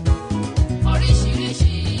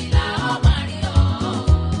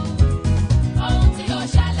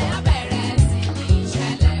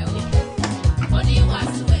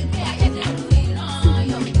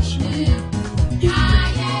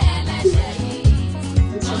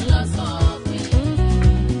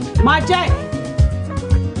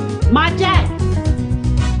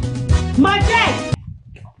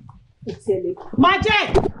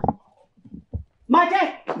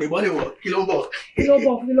 Ìbọn lè wọ̀ kí ló ń bọ̀. Kí ló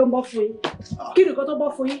ń bọ̀ fún yín? Kí nìkan tó bọ̀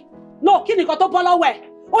fún yín? No, kí nìkan tó bọ́ lọ́wọ́ ẹ̀?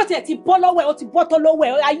 Ó tiẹ̀ ti bọ́ lọ́wọ́ ẹ̀, ó ti bọ́ tó lọ́wọ́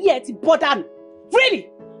ẹ̀, ayé ẹ̀ ti bọ́ dànù. Really?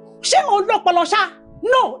 Ṣé o lọ́pọlọ ṣá?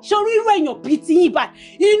 No, ṣé orí irú èèyàn bíi ti yín báyìí?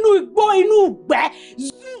 Inú igbó, inú ìgbẹ́.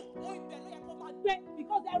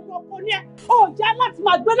 Because ẹ̀rù ọkọ ní ẹ̀. Ó jẹ́ láti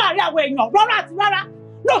máa gbé láàrin àwọn èèyàn rárá àti rárá.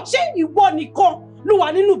 No, ṣé ìwọ nìkan ló wà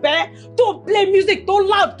nínú bẹ́ẹ̀ tó play music tó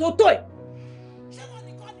loud tó tó ẹ̀?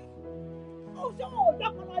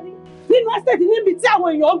 Nínú estate níbi tí àwọn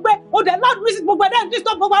èèyàn ń gbé, ó dẹ̀ loud music gbogbo ẹ̀dá ìdí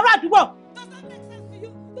stop gbogbo ará àdúgbò. Does that make sense to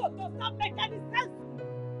you? No, does that make any sense?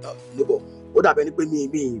 Níbo, ó dàbẹ̀ ni pé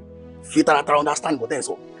mi fi taratara understand what ẹ̀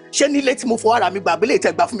sọ. Ṣé nílé tí mo fọ ara mi gbà abẹ́lé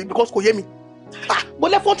ìtẹ̀ gbà fún mi because kò yé mi? Mo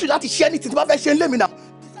lẹ́ fọ́ntì láti ṣe anything tí bá fẹ́ ṣe ń lé mi náà.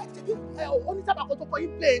 Oníṣàbà kan tó kọ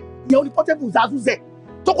yín play ìyẹn oní portable zazuzẹ.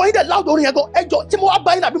 Tó kọ yín dẹ̀ loud orin yẹn gan, ẹjọ́ tí mo wá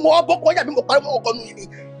bá yín àbí mo wá bọ́ kọ yín àbí mo parí mọ́ ọkọ mi yìí.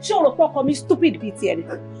 Ṣé o rò pé ọkọ mi stupid bíi tiẹ̀ ni?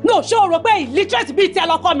 No, ṣé o rò pé illiterate bíi tiẹ̀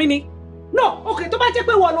lọkọ mi ni? No, okay, tó bá jẹ́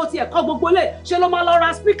pé wọ́n lọ tiẹ̀ kọ́ gbogbo lẹ̀ ṣe ló máa lọ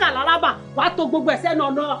ra speaker lárábà wàá tó gbogbo ẹ̀sẹ̀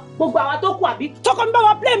náà gbogbo àwa tó kù àbí. Tọkọ mi bá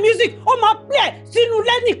wa play music ó máa play sínú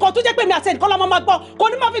lẹ́nìkan tó jẹ́ pé mi àti ẹnìkan lọ́mọ máa gbọ́ kò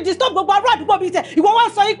ní máa fi disturb gbogbo ará àdúgbò bíi tẹ̀. Ìwọ wá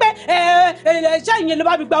sọ yí pé ṣé ìyẹn ló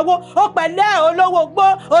bá mi gba owó ó pẹ̀lẹ́ olówó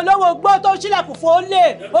gbó tó ṣílẹ̀kùn fún olè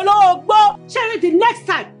olówó gbó. Ṣé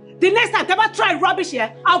the next time ever try rubbish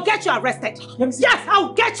here, I'll get you arrested. Yes,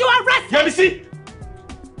 I'll get you arrested. Yẹ́misí!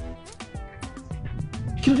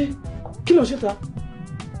 Kí ló ṣe ta?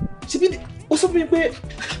 Ṣebí ó sọ fún mi pé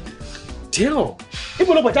damn,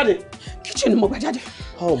 ibo ló gbà jáde? Kitchen ni mo gbà jáde.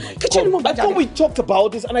 Oh my God. I thought we talked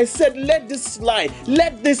about this and I said let this slide.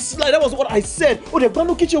 That was what I said. Oh, the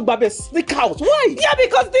Gbanu kitchen gbabe sneak out. Why? Yeah,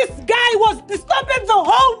 because this guy was disturbing the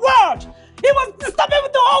whole world. He was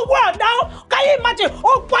disturbing the whole world now. Can you imagine?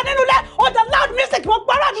 Oh, the loud music.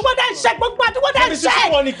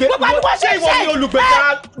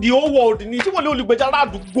 the whole world ni tí wọ́n lé olùgbèjà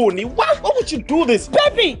aládùúgbò ni why would you do this.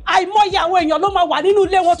 baby àìmọye àwọn èèyàn ló máa wà nínú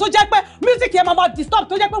ilé wọn tó jẹ́ pé music yẹn máa disturb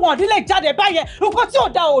tó jẹ́ pé wọn ò ní lè jáde báyẹn nǹkan tí ò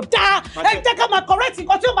dáa ẹ jẹ́ ká máa correct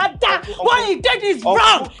nǹkan tí ò máa dáa what he did is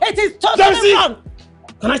wrong it is totally wrong.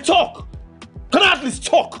 Can I talk? Can I at least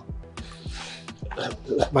talk?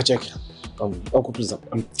 Majek, Uncle, please,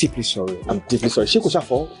 I'm deeply sorry. Ṣé kò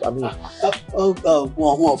ṣàfọ́?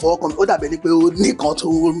 Wọ́n fọwọ́ kan ó dàbí ẹni pé ó ní kan tó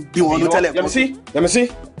bí wọn ló tẹ́lẹ̀ kan. Let me see.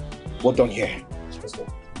 What done here? Let's go.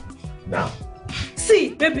 Now. See,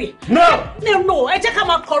 baby. No, ẹ jẹ́ ká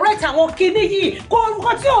máa correct àwọn kinní yìí. Kò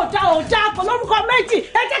nǹkan tí ò dáa kò lórúkọ méjì.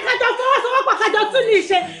 Ẹ jẹ́ ká jọ fọwọ́sowọ́pọ̀ ká jọ tún ní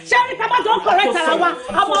ìṣe. Ṣé ní ká má jọ correct ara wa?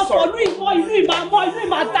 A máa fọ̀ ìlú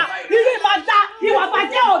ìmọ̀ dá. Ìwà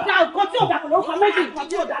bàjẹ́ ò dáa nǹkan tí ò dáa kò lórúkọ méjì nǹkan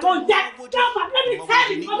tí ò dáa ló ń jẹ́. Dáàbà lẹ́mi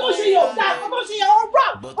tẹ́lì nǹkan tó ṣe yóò dáa nǹkan tó ṣe yóò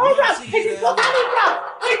wrong. It is totally wrong.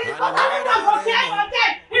 Okay?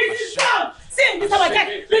 It is wrong. See, Mr. Majek,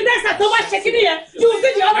 the next time someone shaking here, you will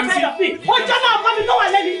see the other side of me. What you're not coming to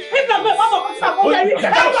one lady, if you're not coming to one lady, you're an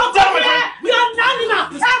animal.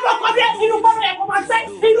 Everyone come here, you don't come here, come and say,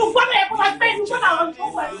 you don't come here, come and say, you don't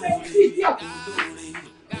come here, idiot.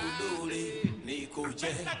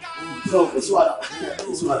 No, it's what.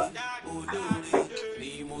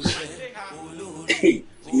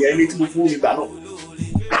 Ìyẹn ilé tí mo fún mi gbà náà.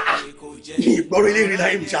 Mi ìgbọ́rọ̀ ilé ìrìn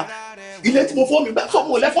láyé mi ṣá. Ilé tí mo fún mi gbà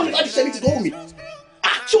sọ́kùn lẹ́fọ́n ní láti ṣe ní ti tó wù mí.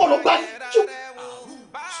 Ṣé wọn lọ gbá ní?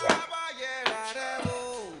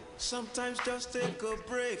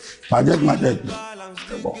 Majek.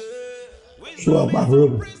 Ṣé wàá pa àbúrò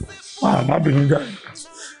mi? Má bínú jáde.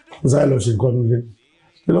 Mo sáré lọ ṣe nǹkan nílé.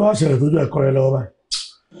 Kí ló wá ṣẹlẹ̀ tójú ẹ̀kọ́ rẹ lọ́wọ́ báyìí?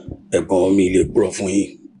 Ẹ̀gbọ́n mi lè purọ́ fún yín,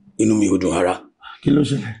 inú mi ò dùn ara. Kí ló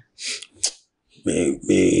ṣẹlẹ̀?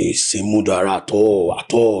 Mi ṣe mú dùn ara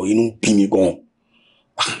àtọ̀ inú bí mi gan.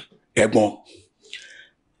 Ẹ̀gbọ́n,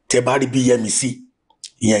 tẹ bá rí bí yẹ mi sí,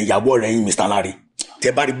 ìyẹn ìyàwó rẹ̀ yín Mr. Larry,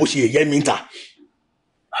 tẹ bá rí bó ṣe yẹ mi ń ta.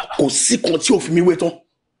 Kò sí kan tí ò fi mi wé tán.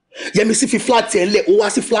 Yẹmi sí fi flat ẹ̀ lẹ̀, ó wá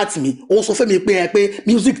sí flat mi, ó sọ fẹ́ mi pé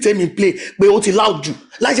music tẹ́mi play pé ó ti loud jù,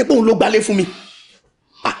 láì ṣe pé òun ló gbalé fún mi.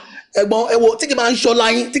 Ẹ̀gbọ́n ẹ wo tí kì máa ń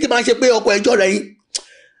ṣọlá yín tí kì máa ń ṣe pé ọkọ ẹjọ́ rẹ̀ yín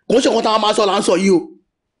kò ń ṣe nǹkan táwọn máa sọ là ń sọ yìí o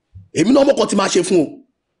èmi náà mọ̀kàn ti máa ṣe fún o.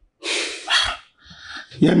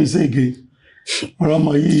 Yẹ́mi Sége ọ̀rọ̀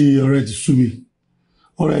ọmọ yìí ọ̀rọ̀ ẹ ti sú mi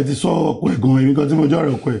ọ̀rọ̀ ẹ ti sọ ọkọ ẹ̀ gan èmi kan tí mo jẹ́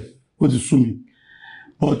ọ̀rẹ́ ọkọ ẹ̀ ó ti sú mi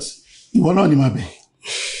but ìwọ náà ni màá bẹ̀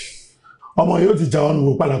ọmọ yìí ó ti já ọ̀nà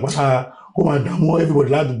wò pàlàpàlà kó máa dààmú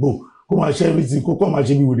everybody ládùúgbò kó máa ṣe everything kó máa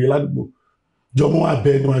ṣe bí wòde ládùúgbò jọ mú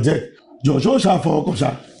abẹ ni màá jẹ jọ ṣó ṣàfọ ọkọ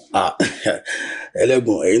ṣá.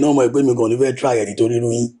 Ẹlẹ́gbọ̀n ẹ̀yin náà mọ̀ pé mi kàn ní fẹ́ try ẹ̀ nítorí inú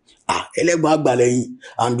yín ẹlẹ́gbọ̀n àgbà lẹ́yìn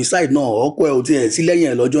and beside náà ọkọ ẹ̀ ò tiẹ̀ sí lẹ́yìn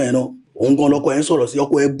ẹ̀ lọ́jọ́ yẹn náà òun gan lọ́kọ ẹ̀ ń sọ̀rọ̀ sí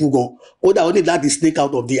ọkọ ẹ̀ bú gan kódà ó ní láti sneak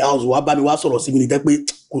out of the house wá bá mi wá sọ̀rọ̀ sí mi ní tẹ́ pé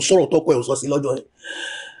kò sọ̀rọ̀ tọ́kọ ẹ̀ ò sọ sí lọ́jọ́ yẹn.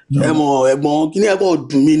 Ẹ mọ̀ ẹ̀gbọ́n kí ni ẹ̀kọ́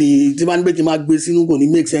dùn mí ni tí bá ní pé kí n máa gbé sínú kò ní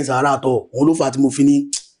make sense ara àtọ̀ òun ló fà á tí mo fi ní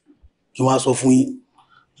kí wọ́n á sọ fún yín.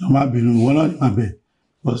 Jọ má bínú wọn náà ní máa bẹ̀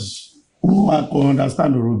because wọ́n wá kọ́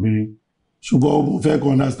understand ọ̀rọ̀ obìnrin ṣùgbọ́n mo fẹ́ kọ́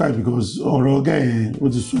understand because ọ̀rọ̀ ọ̀gá yẹn ó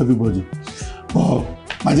ti sú everybody but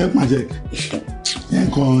Majek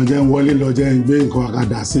nǹkan jẹ́ ń wọlé lọ jẹ́ ń gbé nǹkan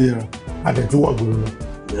àkàdá sí ẹ̀rọ àdẹ̀túwọ̀ gbòòrò lọ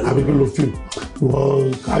àbí kí ló fi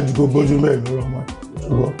wọ́n kájú kó gbójú mẹ́rin lọ́rọ̀ ọmọ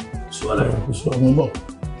ṣùgbọ́n kò sọ ọmọ bọ̀.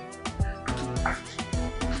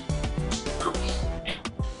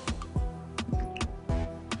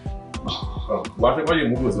 Why you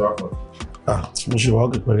move with that one? Mo ṣe wá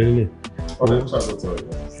òkè pẹ̀lú ilé.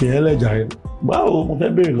 Fi ẹlẹ́jà rẹ̀. Báwo mo fẹ́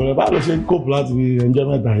béèrè lọ́rẹ́ báwo ló ṣe ń cope láti fi ẹjọ́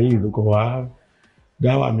mẹ́ta yìí ló kọ̀ wá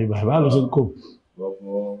dáwà mi báyìí báwo ló ṣe ń cope.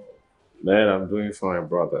 Man, I'm doing fine,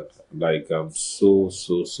 brother. Like I'm so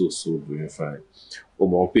doing fine. O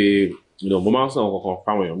mọ̀ pé mo máa ń sọ nǹkan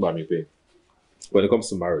fáwọn èèyàn gbà mí pé when it comes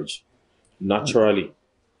to marriage, naturally,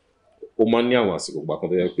 o máa ń ní àwọn àsìkò gbà kan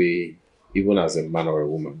tó yẹ pé even as a man or a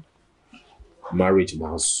woman, marriage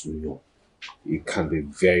máa ń súnyàn. It can be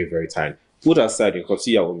very, very tiring. Put aside nǹkan tí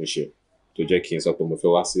ìyàwó mi ṣe tó jẹ́ kí n sọ pé mo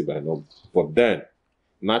fẹ́ wá sí ìbàdàn náà. But then,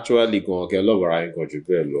 naturally, gan ọ̀gá lọ́wọ́ ara yín gan jù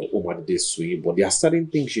bẹ́ẹ̀ lọ, ó máa dédé sú yín. But there are certain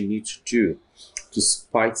things you need to do to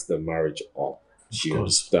spice the marriage up. You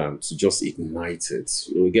understand? To just ignite it.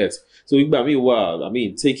 You get? So ìgbà mi wà,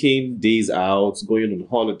 taking days out, going on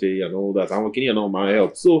holiday and all that. Àwọn kìnìyàn náà máa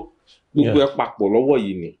help. So gbogbo ẹ̀ papọ̀ lọ́wọ́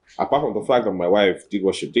yìí ni. Apart from the fact that my wife did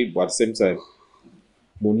what she did, but at the same time,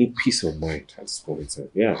 mo need peace of mind at this point in time.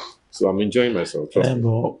 Yeah. So I'm enjoying myself.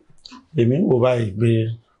 Èmi ń wò báyìí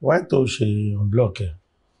pé why tó ṣe unblock ẹ̀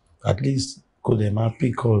at least kò dẹ̀ máa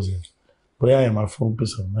pick calls ẹ̀ bóyá ẹ̀ máa fún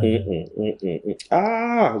peace of mind.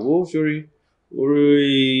 Wo sori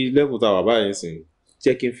orí level tá a wà báyìí sìn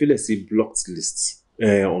jẹ́ kí n fílẹ̀ sí blocked list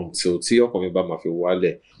until tí ọkàn mi bá máa fi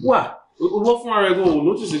wálẹ̀. Wà wọ́n fún ara ẹ̀gbọ́n ò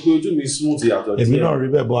notice pé ojú mi smooth yàtọ̀ díẹ̀. Èmi náà rí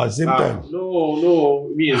bẹ́ẹ̀ but at the same time. No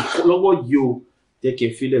mi lọ́wọ́ yìí o jẹ́ kí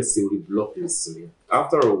n fílẹ̀ sí orí blocked list mi.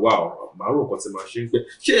 After a while màá rò nǹkan tí màá ṣe ń pẹ́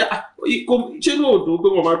ṣé ló dùn pé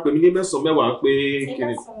wọ́n máa pè mí ní mẹ́sàn-án mẹ́wàá pé kí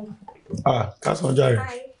ni. Kásán jàre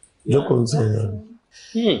jókòó ń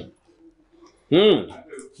sẹ́yìn.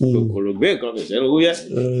 Kòkòrò gbé nǹkan tó ṣẹlẹ̀ owó yẹ.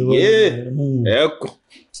 Ẹ̀kọ́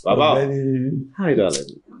bàbá hi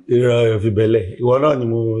darling. Irọ́ fi bẹ̀lẹ̀ ìwọ náà ni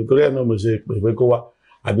mo torí ẹ̀ náà mo ṣe pè kó wá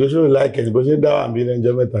àbí ó ṣe láìkẹ́ ni bó ṣe dá wà bí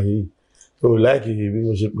lẹ́jọ́ mẹ́ta yìí tó láìkì bí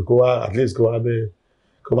mo ṣe pè kó wá at least kó wá bẹ́ẹ̀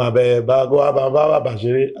kó máa bẹ́ẹ̀ bá kó wá bá bàbá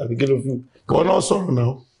ṣeré àbí kí ló fi ìwọ náà sọ̀rọ̀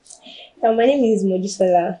náà. My name is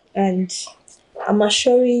Mojisola and I'm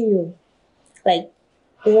assuring you like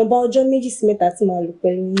ìwọ̀nba ọjọ́ méjì sí mẹ́ta tí màá lò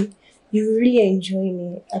pẹ̀lú yín. You really enjoy me.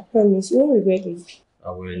 I promise. You won't regret it.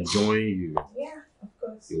 I will enjoy you. Yeah, of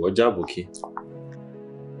course. You watch out, okay?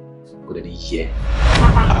 Good at it, yeah.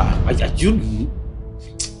 Are you?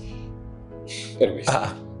 Anyways,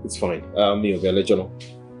 it's fine. Me, okay, let you know.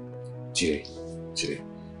 Jide,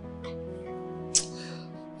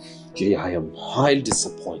 I am highly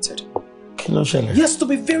disappointed. Yes, to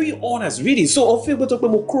be very honest, really. So, I feel better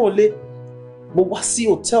when I crawl. Mo wá sí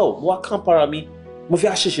hotel, mo wá camp ara mi. Mo fi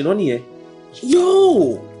àṣeṣe náà nìyẹn.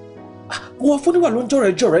 Yo! Wọ́n fún níwà ló ń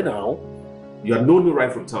jọ̀rẹ́ now. You have known me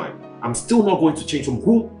right from time. I'm still not going to change from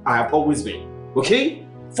who I have always been. Okay?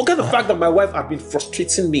 Forget the fact that my wife has been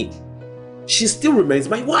frustrating me. She still remains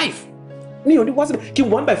my wife. Mi ò ní wá sí kí n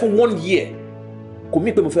wá báyìí for 1 year. Kò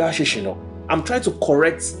mí pé mo fẹ́ àṣeṣe náà. I'm trying to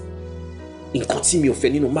correct nǹkan tí mi ò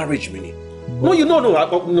fẹ́ nínú marriage mi ni.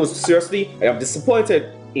 No, seriously, I am disappointed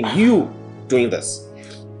in you doing this.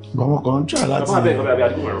 Bọ́mọ kan ń jà láti.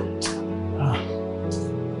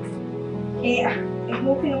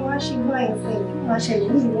 Mo fi wá ṣe gbọ́ ẹ̀fẹ̀ kí wọ́n ṣẹlẹ̀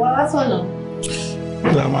ní ìwọ lásọ̀nà.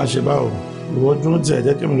 Kí la máa ṣe báwo? Ìwọ dúró tí ẹ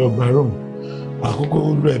jẹ́ kí mi lọ gba room. Àkókò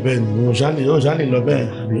lù ẹ̀ bẹ́ẹ̀ ni mo ṣáàlì lọ bẹ́ẹ̀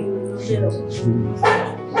àbí.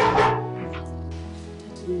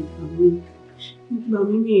 Ìgbà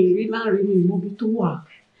mi ní ìrírí láàrin mi ìmọ̀bí tó wà.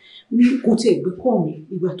 Mi kò tiẹ̀ gbé kọ́ mi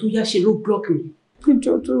ìgbà tó yá ṣe ló block mi.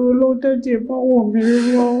 Ìjọ tó lọ dájú bá wọ̀ mí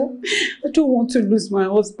rírọ́. I don't want to lose my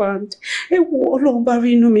husband. Ẹ wo Ọlọ́run bá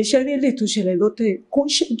rí inú mi ṣe rí èlé tó ṣẹlẹ̀ lọ́tẹ̀ kò ń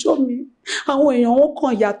ṣẹjọ́ mi. Àwọn èèyàn wọn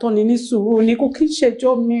kàn yàtọ̀ ní sùúrù ni kò kí ń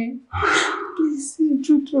ṣẹjọ́ mi. Please,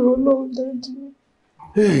 ìjọ tó lọ dájú.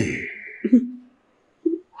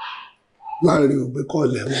 Láàrin ògbé kọ́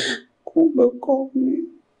lẹ́wọ̀n. Kò gbé kọ́ mi.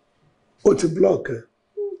 Ó ti block ẹ.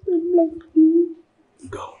 Ó ti block mi.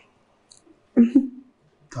 Go.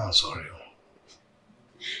 Tá a sọ̀rọ̀ ẹ̀.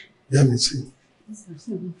 Yẹ́mi sí.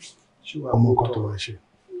 Ṣé wàá mú nǹkan tó máa ṣe?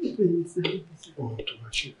 Ọmọ tó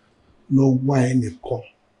máa ṣe. Lọ wá ẹnìkan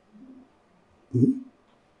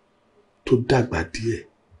tó dàgbà díẹ̀.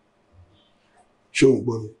 Ṣé o ń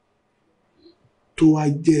gbọ́ mi? Tó wá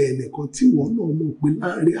jẹ́ ẹnìkan tí wọ́n náà mọ̀ pé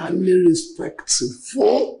láàrin á ní respect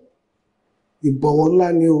fún. Ìbọ̀wọ̀ ńlá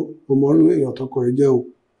ni o, ọmọ orí èèyàn tọkọ rẹ̀ jẹ́ o.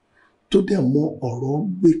 Tó dẹ̀ mọ ọ̀rọ̀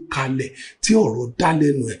gbé kalẹ̀ tí ọ̀rọ̀ dá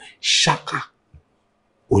lẹ́nu ẹ̀ ṣáká.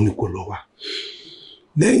 Ó ní kó lọ wá.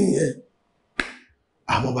 Lẹ́yìn ẹ̀,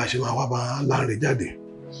 àmọ́ bá ṣe máa wá bá Láńrè jáde.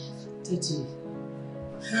 Tẹ́tí,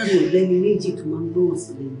 láàrin ò lẹ́ni méjì tó máa ń gbọ́ràn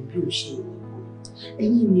sí lẹ́nu bí ò ṣe wọ̀.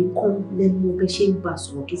 Ẹ̀yin nìkan lẹ́nu ọbẹ̀ ṣe ń bá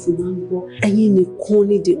sọ̀rọ̀ tó fi máa ń gbọ́. Ẹ̀yin nìkan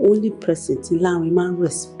ni the only person tí Láńrè máa ń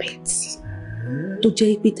respect. Tó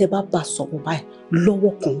jẹ́ pé tẹ́ bá bá sọ̀rọ̀ báyìí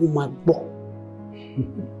lọ́wọ́ kan ó máa gbọ́.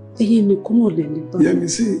 Ẹ̀yin nìkan náà lè lè bá. Yẹ́mi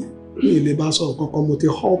sí mi ì lè bá sọ̀rọ̀ kankan mo ti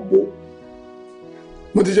họ́ bó.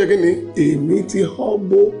 Mo ti ṣe kí ni èmi ti họ́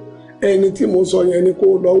bó ẹni tí mo sọ yẹn ni kó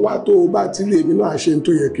lọ wá tó o bá ti lè mí náà ṣe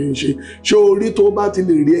tó yẹ kí n ṣe ṣé o rí tó o bá ti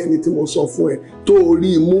lè rí ẹni tí mo sọ fún ẹ tó o rí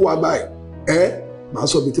imú wá báyìí màá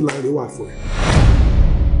sọ ibi tí Láńrè wà fún ẹ.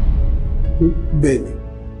 Bẹ́ẹ̀ ni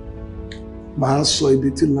màá sọ ibi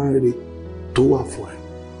tí Láńrè tó wà fún ẹ.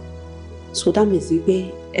 So that means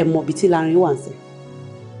pé ẹ mọ ibi tí Láńrè wà sí.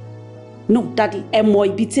 No, Daddy, ẹ mọ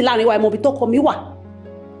ibi tí Láńrè wà, ẹ mọ ibi tọ́kọ mi wà.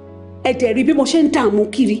 Ẹ dẹ̀ rí bí mo ṣe ń dààmú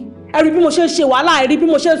kiri. Ẹ rí bí mo ṣe ń ṣe wàhálà, ẹ rí bí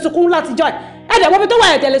mo ṣe ń sunkún látijọ́ ẹ̀. Ẹ dẹ̀ mọ ibi tó wà,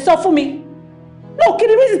 ẹ dẹ̀ lè sọ fún mi. No, kí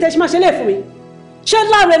ni reason tẹ́ ṣe máa ṣe lè fún mi? Ṣé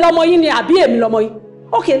Láńrè lọmọ yín ni àbí èmi lọmọ yín?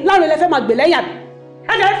 Okay, Láńrè lẹ fẹ́ máa gbè lẹ́yìn àbí?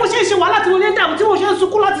 Ẹ dẹ̀ rí bí mo ṣe ń ṣe wàhálà tí mo ṣe ń dààmú tí mo ṣe ń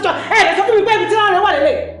sunkún látijọ́. Ẹ dẹ̀ sọ fún mi pé ibi tí Láńrè wà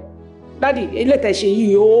lélẹ̀. Daddy, ilé tẹ́ ṣe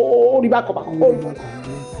yìí ó rí bákan bákan.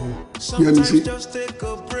 Yẹ́misí,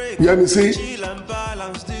 Yẹ́misí,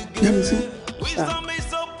 Yẹ́misí.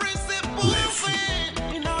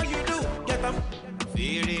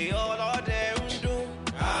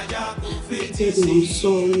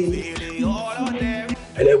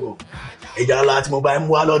 Ẹlẹ́gbọ̀n, ẹja ńlá tí mo bá ń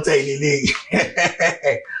mú wá lọ́tẹ̀ ilé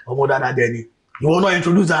ọmọ dáadáa dẹ ni ìwọ náà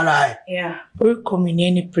introduce ara ẹ. orúkọ mi ni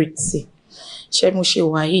ẹni pretty ṣé mo ṣe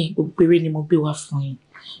wà yìí gbogbo eré ni mo gbé wá fún yín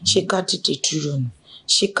ṣé ká dìde dúró ni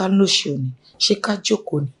ṣé ká lóṣù ni ṣé ká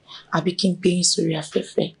jókòó ni àbí kí n gbé yín sórí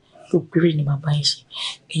afẹ́fẹ́ gbogbo eré ni màá bá yín ṣe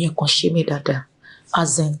èèyàn kan ṣe mí dáadáa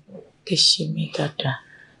azen kẹ ṣe mí dáadáa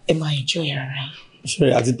ẹ máa enjoy ara yín. ṣe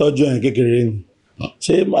àti tọ́jú ẹ̀ kékeré ni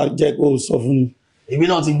ṣé máa jẹ́ kó o sọ fún mi. èmi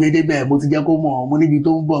náà ti gbé débẹ̀ mo ti jẹ́ kó mọ̀ mo níbi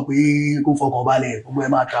tó ń bọ̀ pé kó fọkàn balẹ̀ gbogbo ẹ̀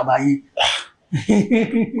máa trabayé.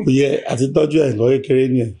 kò yẹ àti tọ́jú ẹ̀ nǹkan kékeré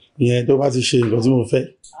ni ẹ̀ ìyẹn tó bá ti ṣe nǹkan tí mo fẹ́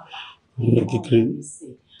nǹkan kékeré.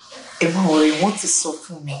 ẹ máa wọrí wọn ti sọ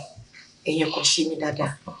fún mi èèyàn kan ṣe mí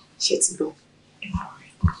dáadáa ṣé ti lọ ẹ máa wọrí.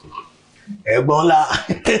 ẹ̀gbọ́n ńlá.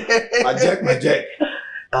 pàjẹ́.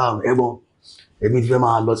 ẹ̀gbọ́n èmi ti fẹ́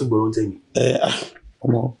máa lọ sí gbòòrò tèmi.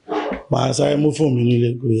 ọmọ màá sáré mú fóònù mi nílé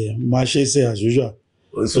kò yẹ máa ṣe é ṣe àṣùṣà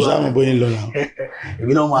òṣìṣẹ́ àwọn bóyá ń lọ náà.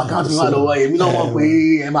 èmi náà mọ àkáǹtì wà lọ́wọ́ èmi náà mọ̀ pé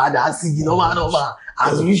ẹ máa dà á sí i nọ́mà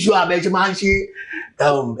as usual abẹ́ ṣe máa ń ṣe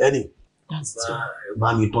ẹni bá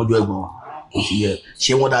mi tọ́jú ẹ̀gbọ́n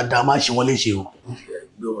ṣé wọ́n dáadáa má ṣe wọ́n léṣe o.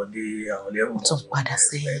 gbé wọn dé àwọn lẹ́rù tó padà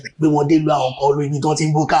sẹ́yìn. gbé wọn dé lu àwọn ọkọ olóyin tó ti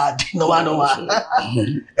ń bó káàdì nọ́mà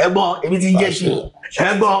ẹ̀gbọ́n èmi ti ń jẹ́ ṣe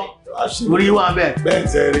ẹ̀gbọ́n orí wà bẹ́ẹ̀. bẹ́ẹ̀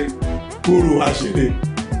tẹ́rẹ̀ kúrò àṣírí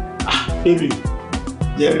bébì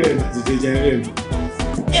jẹ́rẹ̀ àti tẹ́ jẹ́rẹ̀ mi.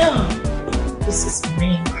 This is me.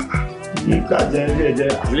 Nígbà jẹ́rẹ̀ jẹ́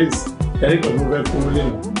at least ẹ̀rí kan tó fẹ́ kúrò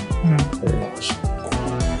lẹ́nu.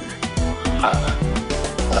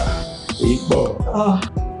 Èyí pọ̀.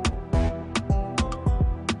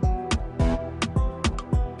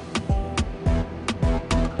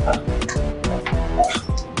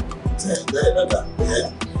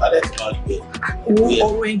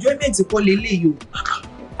 ọ̀rọ̀ enjoyment kọ́ lélẹ́yìí o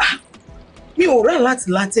mi ò rà láti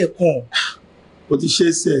látẹ̀kàn. o ti ṣe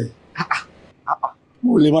é sẹ́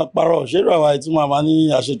mo lè máa parọ́ ṣé ìrọ̀ àwa ìtumọ̀ àmà ní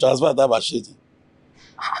àṣẹ transfer tá a bá ṣe ni.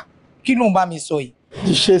 kí ló ń bá mi sọ yìí.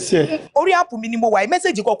 ti ṣe é sẹ́. orí áàpù mi ni mo wà yìí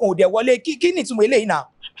mẹ́sẹ̀jì kankan ò dẹ̀ wọlé kí ni ìtumọ̀ eléyìí náà.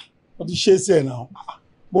 o ti ṣe é sẹ́ náà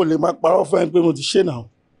mo lè máa parọ́ fún ẹ pé mo ti ṣe náà.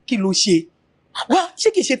 kí ló ṣe wá ṣé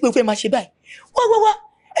kìí ṣe pé o fẹ́ máa ṣe báyìí wá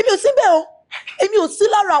èmi ò sí bẹ́ẹ̀ o èmi ò sí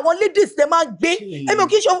lára àwọn ladies tẹ máa gbé èmi ò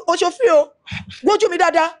kí oṣòfin o gbójú mi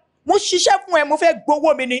dáadáa mo ṣiṣẹ́ fún ẹ mo fẹ́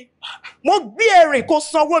gbowó mi ni mo gbé èrè kó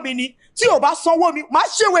sanwó mi ni tí o bá sanwó mi má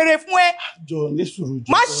ṣèwèrè fún ẹ. jọ ní sùúrù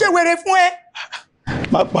jọ má ṣèwèrè fún ẹ.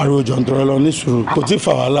 má pariwo jọ nítorí lọ ní sùúrù kò tí ì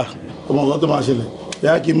fà wàhálà ọmọ kan tó máa ṣẹlẹ̀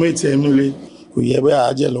bóyá kí mú ètò ẹ̀mí lé kò yẹ bóyá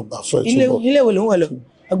àjẹ́ lọ gbà fún ẹ túbọ̀. ilé wo ló ń wọ̀ lọ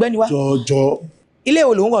ọ̀gbẹ́ni wa. jọjọ. ilé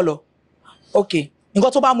wo ló ń wọ̀ lọ ok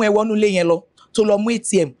nǹkan tó bá mú ẹ wọnú ilé yẹn lọ tó lọ mú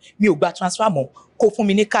ATM mi ò gba transfer mọ́ kó fún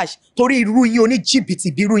mi ní cash torí irú yín oní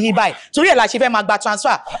jìbìtì bí irú yín báyìí torí ẹ̀ la ṣe fẹ́ máa gba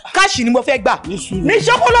transfer cash ni mo fẹ́ gbà ní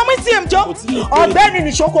ṣoko lọ mú ATM jọ ọ̀gbẹ́ni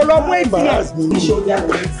ní ṣoko lọ mú ATM.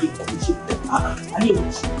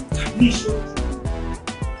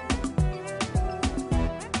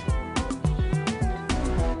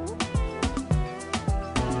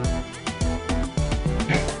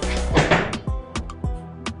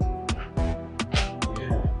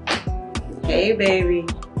 Hey, baby.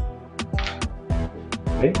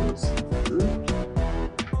 Thanks.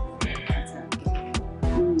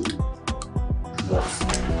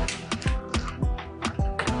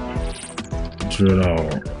 Dúró náà,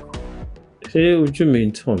 ṣé ojú mi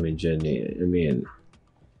ń tàn mí jẹ ni? I mean,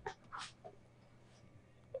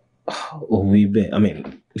 òun ibẹ̀, I mean,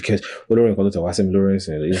 because olórin kan tó tẹ̀ wá sí mi lórí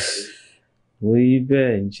ìsìn is òun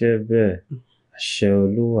ibẹ̀ ń jẹ́ bẹ́ẹ̀. Àṣẹ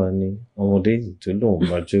Olúwa ni ọmọdé tó lóun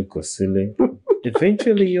máa jókòó sílé.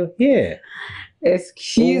 Eventually you're here.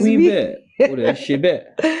 Excuse me.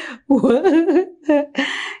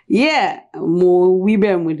 Yeah, mo wí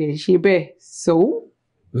bẹ́ẹ̀ mo dẹ̀ ṣe bẹ́ẹ̀. So?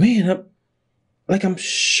 Man, I'm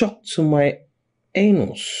shocked to my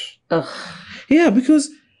anus. Yeah, because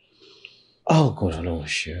oh God, alone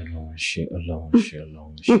shit.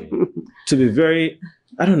 To be very,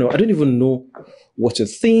 I don't know. I don't even know what to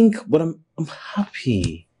think, but I'm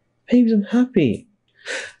happy. Baby, I'm happy.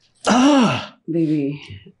 Baby,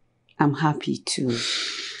 I'm happy too.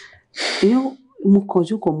 You know, mo kàn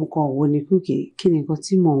wò ní kúkì kí ni nǹkan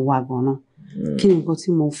tí mò ń wá gan-an. Kí ni nǹkan tí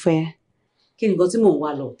mo fẹ́? Kí ni nǹkan tí mò ń wá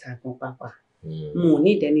lọ ta gan pàápàá? Mo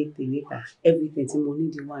need anything níta. Everything tí mo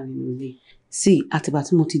need wà nínú ilé. See, àtìgbà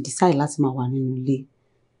tí mo ti decide láti máa wà nínú ilé,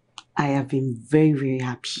 I have been very, very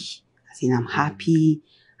happy. I think I'm happy.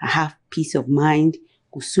 I have peace of mind.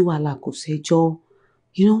 Kò sí wàhálà, kò sẹ́jọ́.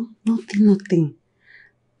 You know, nothing.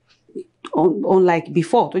 Unlike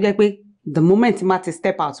before, tó jẹ́ pé the moment ma ti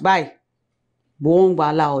step out by, one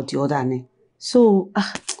wàhálà or the other ni. So,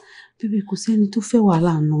 baby, kò sẹ́ni tó fẹ́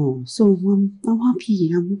wàhálà náà. So, I'm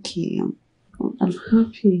happy. I'm okay. I'm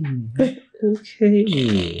happy.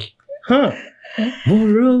 Okay. Huh.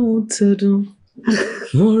 Moro todo.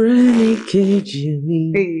 Morani kejimi.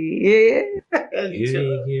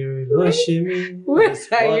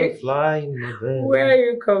 Where are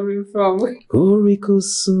you coming from? Koriko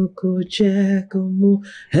suko jakomo.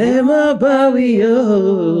 Hema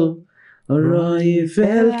bawiyo.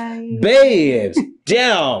 Babes,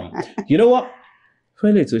 damn. You know what?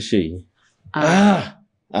 Finally to she.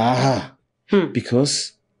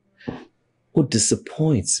 Because what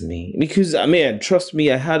disappoints me? Because I mean, trust me,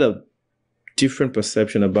 I had a different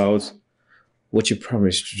perception about what you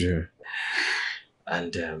promised to do.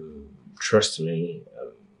 And trust me,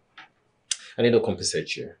 I need to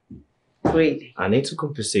compensate you. Really? I need to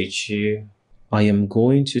compensate you. I am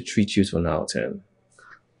going to treat you to an outing.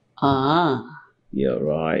 You're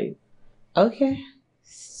right. Okay.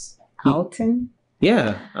 Outing?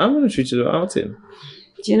 Yeah, I'm going to treat you to an outing.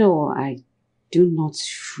 Do you know what? I do not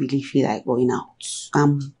really feel like going out.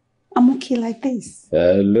 I'm okay like this.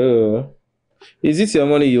 Hello. Is it your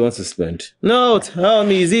money you want to spend? No, tell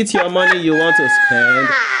me, is it your money you want to spend?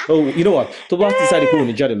 Oh, you know what? To boss decide to go in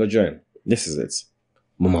the join. This is it.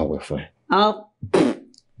 Mama will fine. I'll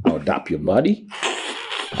dap your body.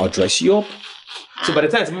 I'll dress you up. So by the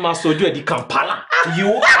time Mama saw you at the Kampala, you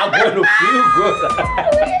are going to feel good.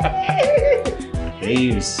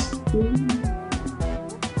 Babes.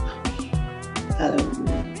 Hello.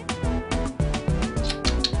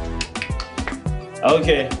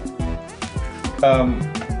 Okay.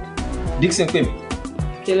 Dixon Quim.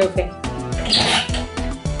 Kí ló fẹ́?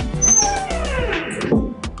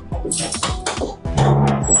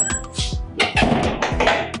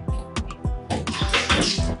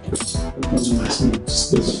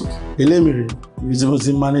 Elemire, you supposed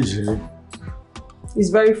to manage it. It's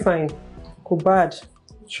very fine. Go bad.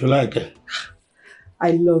 You like it?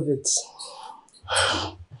 I love it.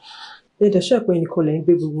 The shop when you call it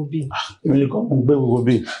baby will be. When you come, baby will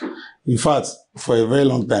be. In fact, for a very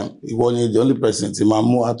long time, he was the only person to my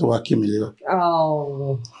mom had to work him.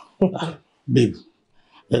 Oh. Babe,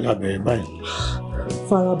 let her be bye.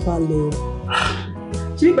 Farabalẹ̀.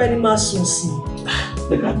 Ṣé bá ní máa sùn sí?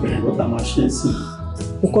 Let her be what am I saying?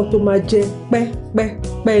 Nǹkan tó máa jẹ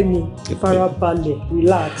pẹ́ ni. Farabalẹ̀,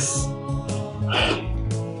 relax.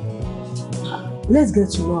 Let's get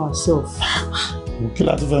to know ourselves. Kí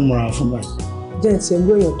la tó fẹ́ múra fún báyìí? Jẹ́ ti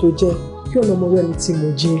ẹ̀rú èèyàn tó jẹ́ kí ọ̀nà ọmọ rẹ̀ mi tí mo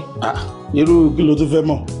jẹ́. Irú kí ló tó fẹ́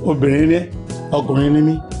mọ̀? Obìnrin ni ọkùnrin ni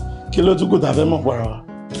mí. Kí ló tún kù tá fẹ́ mọ̀ para wa?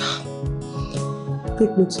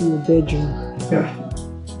 Take me to your bedroom. Yeah.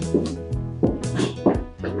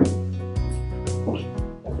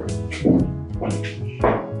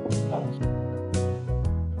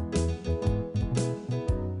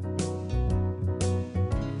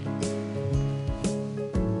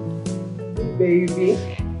 Baby.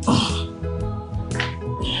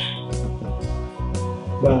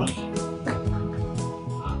 Wow.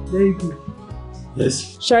 Baby.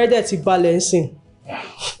 Yes. Ṣáídẹ̀ ti balẹ̀ ń sìn.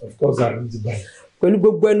 Of course, I need to buy. Pẹ̀lú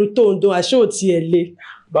gbogbo ẹnu tó ń dún, àṣé ò tiẹ̀ le.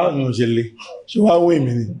 Báwo ni o ṣe le? Ṣé wàá wé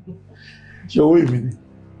mi ni? Ṣé owó mi ni?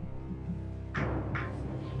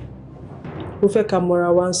 Mo fẹ́ ká mọ́ra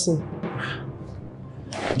wá ń sìn.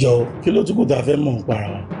 Jọ̀ọ́, kí ló tún kù tá fẹ́ mọ̀ para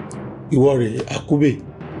wa? Ìwọ rèé, Àkúbè.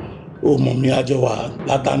 O mọ̀ mi àjọ wà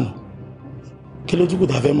látànà. Kí ló tún kù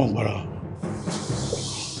tá fẹ́ mọ̀ para wa?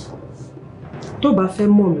 Tó bá fẹ́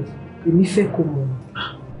mọ̀ mi, èmi fẹ́ kó mọ̀ mi.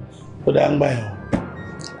 Ó dá ń gbà yẹn.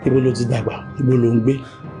 Ibo ló ti dàgbà? Ibo ló ń gbé?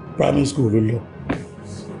 Primary school ló lọ.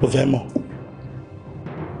 Ó fẹ́ mọ̀.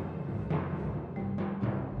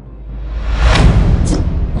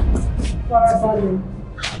 Farabalẹ̀.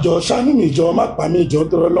 Jọ̀ọ́ ṣàánú mi, jọ̀ọ́ má pa mí, jọ̀ọ́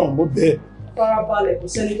tọrọ Ọlọ́run mo bẹ̀ ẹ́. Farabalẹ̀, kò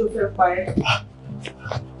sẹ́ni tó fẹ́ pa ẹ́.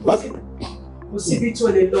 Kò síbi tó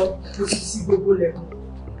lè lọ, kò sì sí gbogbo lẹ̀kùn.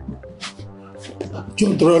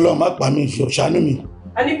 Jọ̀ọ́ tọrọ Ọlọ́run má pa mí, jọ̀ọ́ ṣàánú mi.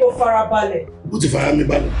 A ní kó farabalẹ̀. Ó ti fara mi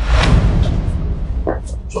balẹ̀.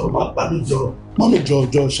 Jọ̀ọ́ má pa mí, jọ̀ọ́. Mọ́mì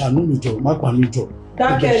jọ̀ọ́ ṣàánú mi, jọ̀ọ́ má pa mí, jọ̀ọ́.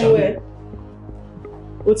 Dákẹ́ ẹnu ẹ.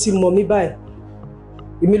 Ó ti mọ̀ mí báyìí.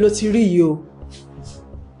 Èmi ló ti rí yìí o.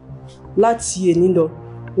 Láti èní lọ,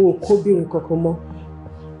 o ò kóbìnrin kankan mọ́.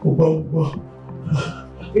 Ó gbọ́.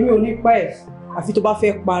 Èmi ò ní pa ẹ̀, àfi tó bá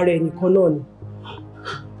fẹ́ pa rẹ̀ nìkan náà ni.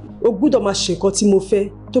 O gbọ́dọ̀ máa ṣe nǹkan tí mo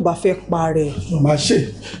fẹ́ tó bá fẹ́ pa rẹ̀. Má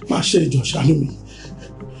ṣe ìjọ̀ọ́ ṣàánú mi.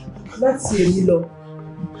 Láti èní lọ,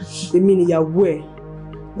 èmi nìyàwó ẹ̀.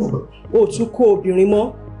 O tún kó obìnrin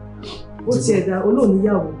mọ́. Ó ti ẹ̀dá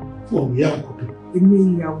olóòníyàwó. Òníyàwó. Èmi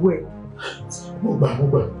nìyàwó ẹ̀. Mo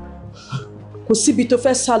gbà. Kò síbi tó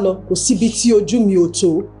fẹ́ sá lọ, kò síbi tí ojú mi ò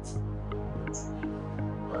tó.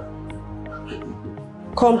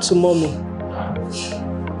 Come to mommy.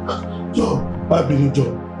 Jọ̀ọ́. Má bínú jọ.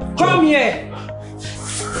 Come here.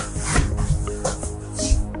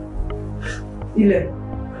 Ilẹ̀.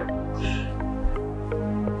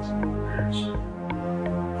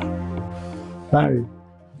 Láàrin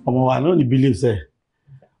ọmọ wa náà ní believe sẹ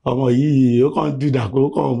ọmọ yìí ó kàn dìdà pé ó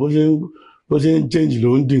kàn bó ṣe ń change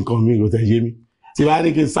ló ń di nǹkan mi kò tẹ̀ yé mi tí bá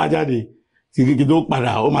ní kí n sá jáde tí kìkì tó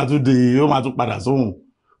padà ó máa tún padà sóhun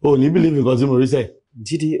ó ní believe nǹkan tí mo rí sẹ.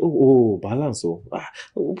 Jídé ó balance o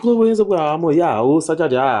bó yẹn sọ pé àmọ́ ìyá ó sá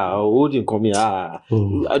jáde ó di nǹkan mi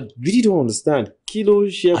I really don't understand kí ló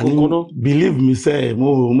ṣe kankan náà. Believe me sẹ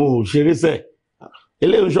mo ṣeré sẹ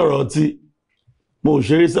eléyìí ń sọ̀rọ̀ ọtí mo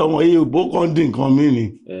ṣeré sẹ ọmọ yìí bó kàn dín nǹkan mi ni.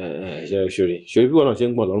 ṣòrí bí wọn náà ṣe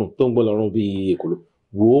ń gbọ́n lọ́rùn tó ń gbọ́n lọ́rùn bíi èkóló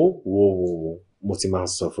wo mo ti máa ń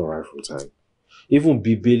sọ fún right from time even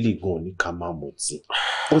bíbélì gan ní ká máa mutí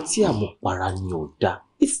ọtí àmupara ni ò dáa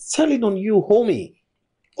it's telling on you homie.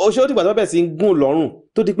 Oṣù tí gbàdúrà bẹ̀rẹ̀ sí ń gún lọ́rùn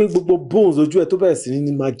tó di pé gbogbo bones ojú ẹ̀ tó bẹ̀rẹ̀ sí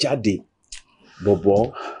ní máa jáde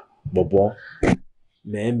bọ̀bọ̀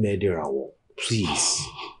mẹ́ẹ̀mẹ́ẹ̀dẹ̀ra wọ̀ please.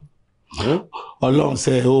 Ọlọ́run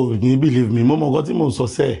sẹ o ní believe me mo mọ nǹkan tí mo sọ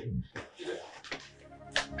sẹ.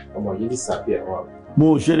 ọmọ yìí ní sàbí ẹ̀ wà.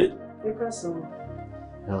 mo ṣeré.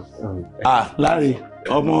 Láre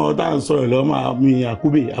ọmọ tá à ń sọ̀rọ̀ lọ́mọ mi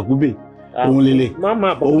àkúbè òun lélẹ̀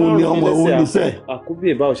òun ni ọmọ òun ní sẹ́.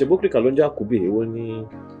 àkúbè báwo ṣe bókìrìkà ló ń jẹ́ àkúbè èwo ni.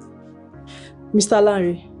 Mr.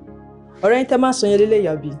 Lanre ọ̀rẹ́ yín tẹ́ máa sọ yẹn lélẹ̀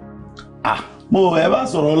yàbí. mo ẹ bá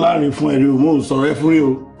sọ̀rọ̀ Lanre fún ẹ rí o mo sọ̀rọ̀ ẹ fún rí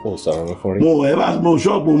o. mo sọ̀rọ̀ ẹ fún rí. mo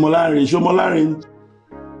ṣọ́ọ̀pù mo Lanre ṣé mo Lanre ni.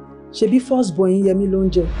 ṣebí first boy yín Yẹmí ló ń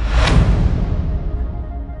jẹ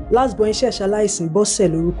last boy yín ṣẹ̀ṣẹ̀ aláìsìn Bọ́sẹ̀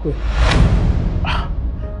lórúkọ ẹ̀.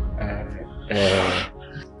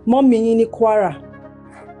 mọ́mí yín ní Kwara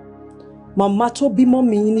màmá tó bí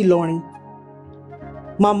mọ́mí yín ní Ìlọrin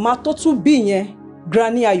màmá tó tún bí yẹn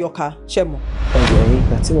Granny Ayọ̀ká ṣe mọ̀. ẹ̀yìn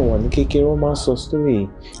ìgbà tí mo wà ní kékeré wọ́n máa ń sọ story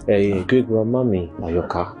great grandma mi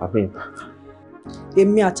Ayọ̀ká abẹ́.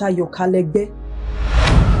 èmi àti Ayọ̀ká lẹgbẹ́.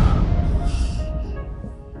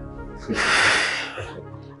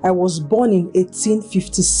 I was born in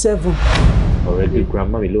 1857. ọ̀rẹ́ great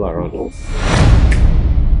grandma mi ló wà around.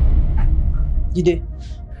 Jídé.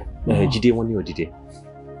 Jídé wọ́n ní òdìdé.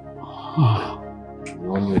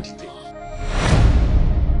 wọ́n ní òdìdé.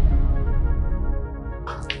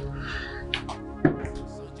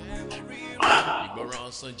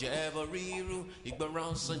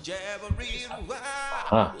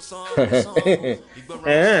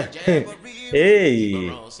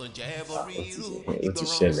 Ó ti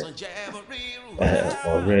ṣẹlẹ̀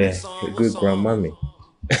ọ̀rẹ́ great grandma mi.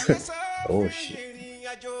 Oh shit.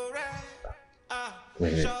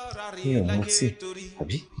 Mi ò mutí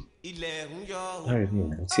àbí? Láàrin mi ò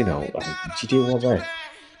mutí náà Jídé wá báyìí.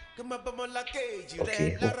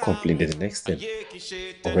 Okay, we'll complain the next thing.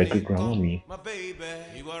 Already grandma me.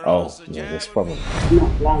 Oh, no, there's problem. No,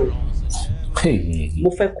 Lanre. Mo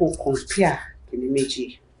fẹ́ kó compare kìíní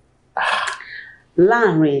méjì.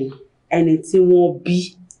 Láàrin ẹni tí wọ́n bí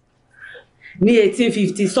ní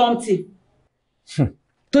 1850 something.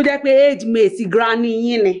 Tó jẹ́ pé age mate granny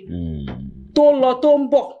yín ni. Tó lọ tó ń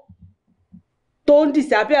bọ̀. Tó ń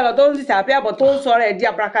disappear lọ tó ń disappear bọ̀ tó ń sọ̀rọ̀ ẹ̀ di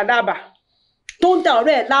abracadabra. Tó ń da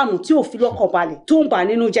ọ̀rẹ́ ẹ̀ láàmú tí ò fi lọ́kàn balẹ̀ tó ń bà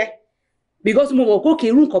nínú jẹ́ because mo mọ̀ kó kì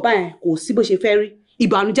í rú nǹkan báyẹn kò sí bó ṣe fẹ́ rí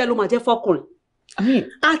ìbànújẹ́ ló máa jẹ́ fọ́kùnrin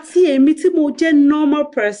àti èmi tí mo jẹ́ normal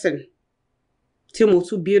person tí mo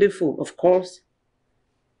tún beautiful of course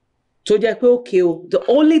tó jẹ́ pé okay o the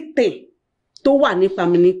only thing tó wà nípa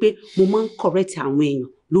mi ni pé mo máa ń correct àwọn èèyàn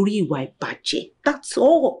lórí ìwà ìbàjẹ́ that's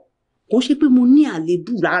all kò ṣe pé mo ní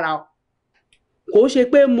àléébù rárá o kò ṣe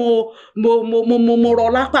pé mo rọ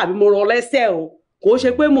lápá àbí mo rọ lẹ́sẹ̀ o kò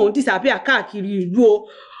ṣe pé mo ń disappear káàkiri ìlú o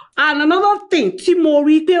and another thing tí mo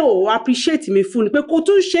rí pé o appreciate mi fún ni pé kò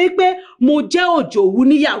tún ṣe pé mo jẹ́ òjòwú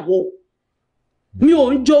níyàwó mi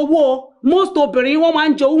ò ń jowó most obìnrin wọ́n máa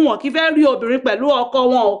ń jowú wọn kí fẹ́ rí obìnrin pẹ̀lú ọkọ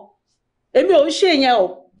wọn o èmi ò ń ṣe yẹn o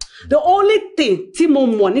the only thing tí mo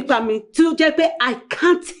mọ̀ nípa mi tí ó jẹ́ pé I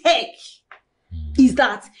can't take is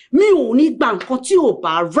that mi ò ní gba nǹkan tí ò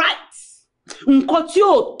bá right nǹkan tí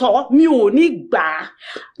ò tọ́ mi ò ní gbà á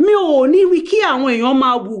mi ò ní rí kí àwọn èèyàn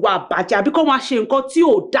máa hùwà bàjẹ́ àbí kó máa ṣe nǹkan tí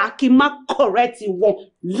ò dáa kí n má correct wọn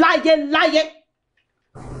láyéláyé.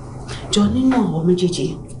 jọ nínú àwọn méjèèjì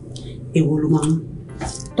èwo ló máa mú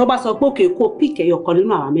tó bá sọ pé òkè kó pick ẹyọ kan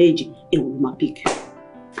nínú àwọn méjèèjì èwo ló máa pick.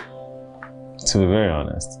 To be very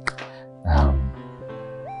honest,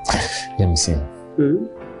 let me see.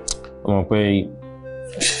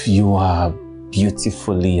 You are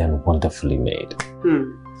beautifully and wonderfully made.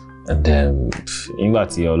 And then, nígbà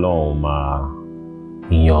tí Ọlọ́run máa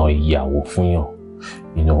yan ìyàwó fún yàn,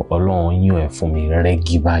 Ọlọ́run yàn ẹ́ fún mi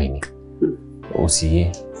rẹ́gí báyìí ni. ó sì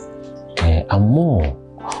yé. Àmọ́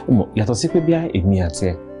yàtọ̀ sí pé bí èmi àti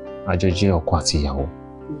ẹ àjọ jẹ́ ọkọ àti ìyàwó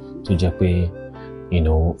tó jẹ́ pé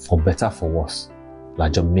for better for worse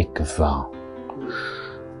lájọ make a vow.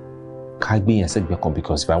 Ká gbé yẹn sẹ́gbẹ̀ẹ́ kan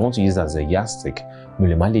because if I want to use that as a yardstick mi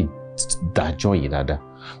lè má lè dájọ́ yìí dáadáa.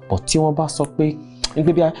 But tí wọ́n bá sọ pé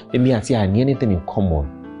nígbà bí èmi àti àní anything in common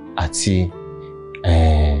àti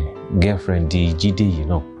girlfriend di Jídé yìí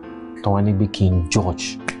náà tó wá níbi kí n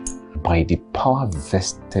judge by the power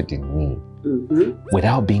vested in me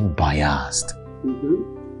without being biased.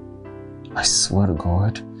 I swear to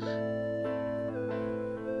God,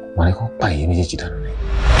 màá kọ́ pa èyí méjèèjì dànù ni.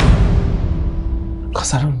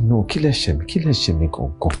 Because I don't know, kí lẹ ṣe mí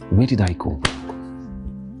gangan? Where did I go?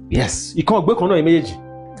 Yes, ìkan ọ̀gbẹ́ kan náà èyí méjèèjì.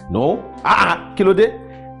 No, kí ló dé?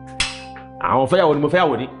 Àwọn fẹ́yàwó ni mo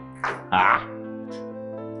fẹ́yàwó ni.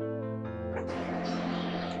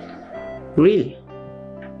 Really?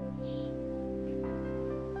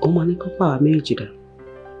 Ọmọ ní kọ́ pàwà méjì dà.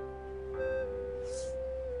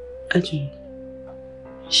 Ajé,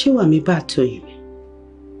 ṣé wà mí bá tó yìí?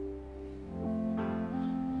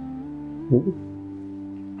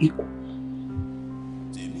 Ikú.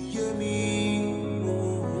 Tèmi yé mi,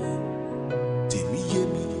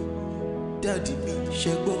 dádì mi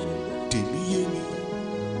ṣẹ́gbọ́. Tèmi yé mi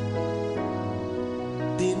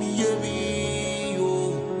o.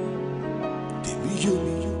 Tèmi yé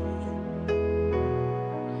mi.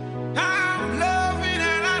 I'm loving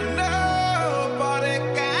and I know, but it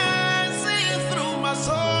can't see through my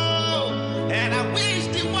soul. And I wish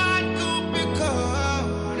the one could be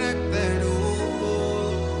corrected.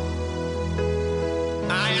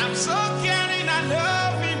 I am so caring and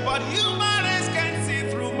loving, but human eyes can't see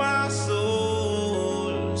through my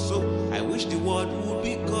soul. So I wish the word would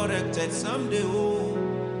be corrected someday,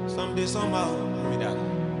 someday, somehow.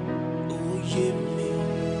 Oh, yeah, me.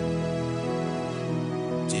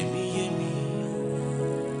 Tèmi yé mi.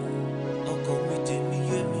 Ọkọ mi tèmi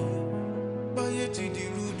yé mi. Báyé ti di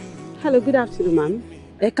rúdurùdu. Hello, good afternoon, ma'am.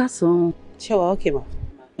 Ẹ káàsán. Ṣé wà okay, ma?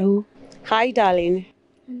 Oh. Hi, darling.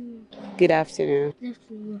 Good afternoon. Good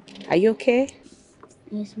afternoon. Are you okay?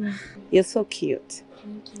 Yes, ma'am. You're so cute.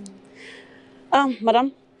 Thank you.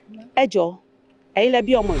 Madam, ẹ jọ̀ọ́, ẹ̀yin lẹ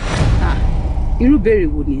bí ọmọ yìí. Irú ìbéèrè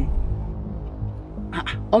wo ni ẹ?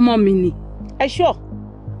 Ọmọ mi ni. Ẹ sure?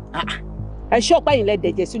 Ẹ sure pé ẹ̀yin lẹ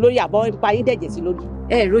dẹ̀jẹ̀ sí lórí àbọ̀ ń pa yín dẹ̀jẹ̀ sí lórí.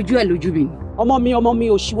 Ẹ rojú ẹ lójú mi ni. Ọmọ mi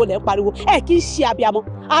òṣìwò lẹ ń pariwo. Ẹ kì í ṣe abiyamọ.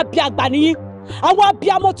 Abiagba ni yín. Àwọn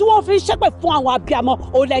abiyamọ tí wọ́n fi ń ṣépè fún àwọn abiyamọ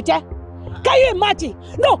ò lẹ jẹ́. Can you imagine?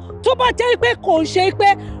 No, tó bá jẹ́ pé kò ń ṣe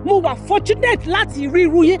pé mo wà fortunate láti rí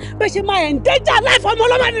irú yín bẹ́ẹ̀ ṣe máa endanger life ọmọ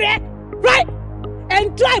ọlọ́mọ nìyẹn, right?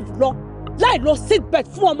 And drive lọ láì lọ seatbelt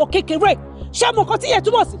fún ọmọ kékeré. Ṣé mo kàn tí yẹn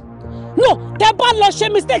túmọ̀ sí? No, tẹ́ bá lọ ṣe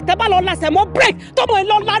mistake, tẹ́ bá lọ lasẹ̀ mọ́ break, tọ́mọ ẹ̀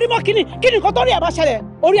lọ larí mọ́ kíni nǹkan tó rí ẹ̀ bá ṣẹlẹ̀,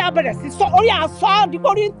 orí abẹ̀rẹ̀ sí sọ, orí àṣọ àdìgbò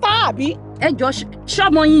orí ń tà àbí? Ẹ jọ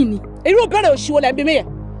ṣọmọ yín ni. Irú bẹ̀rẹ̀ òṣìwò lẹ́ ń bí mi yẹn.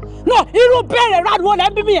 No, irú bẹ̀rẹ̀ rádùn lẹ́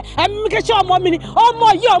ń bí mi yẹn. Ẹ̀mí kí ṣé ọmọ mi ni, ọmọ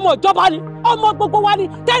yìí ọmọ ìjọba ni, ọmọ gbogbo wa ni,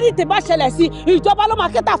 tẹ́ni tí bá ṣẹlẹ̀ sí ìjọba ló máa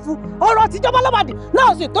kẹta fún, ọ̀rọ̀ tíjọba ló máa dì.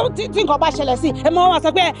 Náà sì tó tí nǹkan bá ṣẹlẹ̀ sí, ẹ máa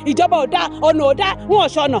sọ pé ìjọba ò dá, ọ̀nà ò dá, wọn ò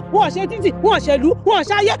ṣọ̀nà, wọn ò ṣe títì, wọn ò ṣèlú, wọn ò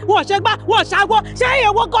ṣayé, wọn ò ṣe gbá, wọn ò ṣàgbọ́. Ṣé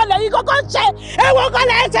èwo kan lẹ́yìn kọ́kọ́ ń ṣe? Èwo kan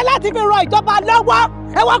lẹ́yìn ṣe láti fi ran ìjọba lọ́wọ́?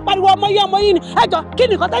 Ẹ wá pariwo ọmọ yìí ni. Ẹ jọ kí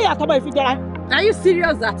ni nǹkan tẹ́yìn àtọmọ ìfijọra? Are you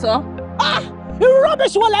serious at all? Irú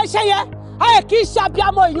rọ́bìṣì wo lẹ́ ń ṣe yẹn? Ẹ kì í ṣe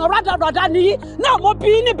abiyamọ èèyàn rádaràdà nìyí. Náà mo bí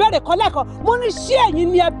ní ìbéèrè kan lẹ́ẹ̀kan. Mo ní ṣé ẹ̀yin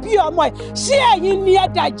ni ẹ bí ọmọ ẹ̀? Ṣé ẹ̀yin ni ẹ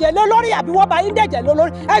dẹ̀jẹ̀ lé lórí àbí wọ́n bá yín dẹ̀jẹ̀ lé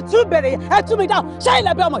lórí? Ẹ tún béèrè, ẹ tún mi dáhùn. Ṣé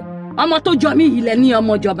ilẹ̀ bí ọmọ yìí? Ọmọ tó jọ mí yìí lẹ ní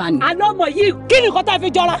ọmọ ìjọba ni. Àná ọmọ yìí kí ni nǹkan tẹ́ fi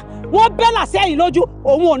jọra? Wọ́n bẹ́là sí ẹ̀yìn lójú,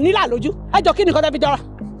 òun ò nílà lójú. Ẹ jọ kí ni nǹkan tẹ́ fi jọra?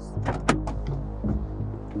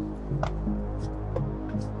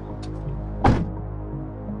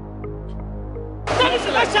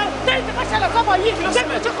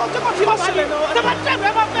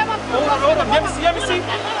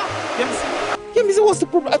 Yemisi, what's the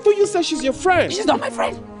problem? I thought you said she's your friend. She's not my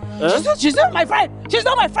friend. Huh? She's not my friend. She's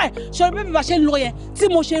not my friend. Ṣé bí mi bá ṣe ń lọ yẹn tí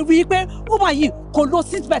mo ṣe rí i pé woman yìí kò lo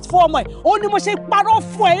seatbelt fún ọmọ ẹ̀. Ó ní mo ṣe parọ́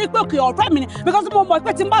fún ẹ pé òkè ọ̀rẹ́ mi ni because mo mọ̀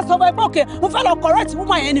pé tí n bá sọ fún ẹ pé òkè mo fẹ́ lọ correct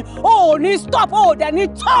woman yẹn ni. O ò ní stop, o ò dẹ̀ ní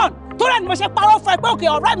turn. Torí ẹni mo ṣe parọ́ fún ẹ pé òkè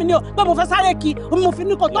ọ̀rẹ́ mi ni o pé mo fẹ́ sáré kí mo fi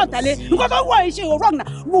ní kò tó tẹ̀lé. Nǹkan tó wọ̀ yìí ṣe ò wrong na.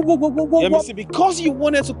 Yemisi, because you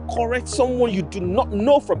wanted to correct someone you do not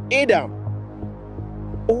know from Adam.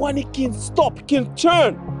 Owani can stop, can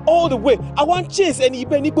turn all the way. I want chase and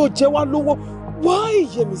Ibeni go Jewa Lowo. Why,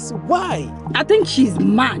 Yemisi? Why? I think she's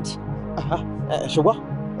mad.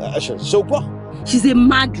 She's a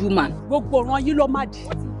mad woman. Gbogbo wọn yìí ló mad.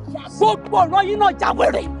 gbogbo ọ̀rọ̀ yín náà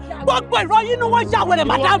jáwèrè gbogbo ọ̀rọ̀ yín ni wọ́n jáwèrè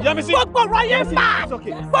madam gbogbo ọ̀rọ̀ yín mad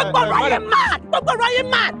gbogbo ọ̀rọ̀ yín mad gbogbo ọ̀rọ̀ yín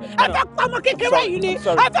mad ẹ fẹ́ pa ọmọ kékeré yìí ni ẹ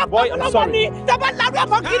fẹ́ pa ọmọ lọ́wọ́ ni tẹ́fẹ́ lárí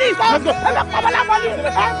ọmọ kiri ìfọ́ ẹ fẹ́ pa ọmọ lọ́wọ́ ni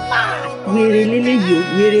ẹ mad. wèrè lélẹ́yìí o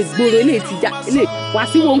wèrè gbòòrò eléyìí ti já eléyìí wá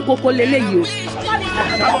sí wọn kókó lélẹ́yìí o.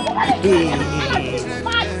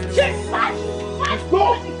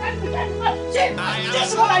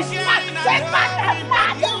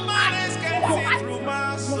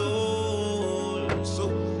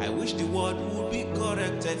 I wish the world would be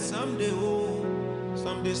corrected someday, oh,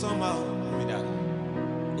 someday, somehow.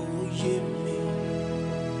 Oh, yeah, me.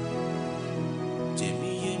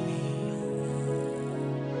 Temi, yeah, me.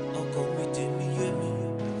 Uncle, me, Temi, yeah, me.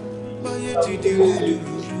 But you did do, yeah,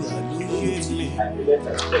 me.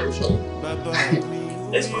 Baba, me,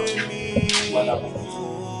 yeah, me.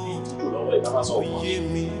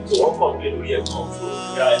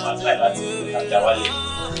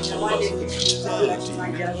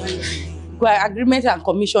 Agreement and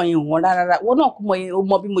commission yìí wọ́n rárá wọ́n náà kú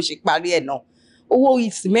mọ bí mo ṣe parí ẹ̀ náà owó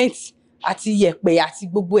cement àti yẹ̀pẹ̀ àti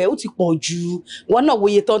gbogbo ẹ̀ ó ti pọ̀ jù wọ́n náà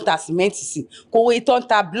wòye tó ń ta cement sí kò wòye tó ń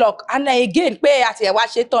ta block and again pé àti ẹ̀wá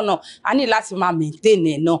ṣe tán náà a ní láti máa maintain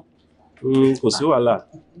ẹ̀ náà. Kò sí wàhálà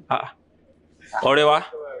ọ̀rẹ́ wa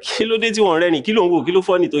kí ló dé tí wọ́n rẹ́rìn kí ló ń wò kí ló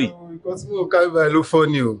fọ́ ní tó yìí. Nǹkan tí mo ká ibà ló fọ́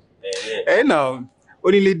ni o náà ó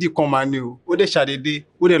ní lady kan máa ní o ó dẹ̀ ṣàdédé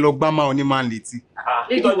ó dẹ̀ lọ gbá máa ní máa ń létí.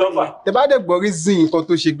 Tẹ́ bá dẹ̀ gbọ́ reason nǹkan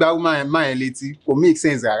tó ṣe gbá máa yẹn létí kò make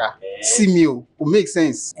sense rárá sí mi o kò make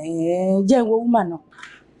sense. Jẹ́ ìwọ woman náà.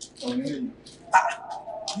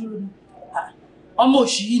 Ọmọ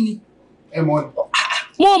òṣì yìí ni. Ẹ mọ̀ ni.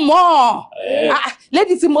 Mo mọ̀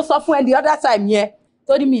lady tí mo sọ fún ẹ the other time yẹn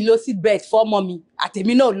tó ní mi lo seat belt fọ́mọ mi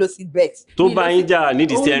àtèmi náà lo seat belt. Tó bá yín jà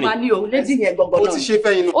nídìí steering. Ó máa ní o lady yẹn gbọ̀ngàn náà. Ó ti ṣe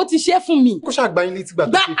fẹ́ yín náà. Ó ti ṣe fún mi. Kó ṣàgbá yín létí gbà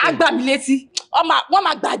tó ṣe fẹ́ yín. Àgbà mi létí wọ́n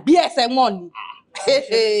máa gbàgbé ẹsẹ̀ wọn ni.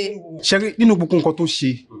 Ṣẹ́rí nínú gbogbo nǹkan tó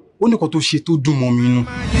ṣe ó ní nǹkan tó ṣe tó dùn mọ́ mi nínú.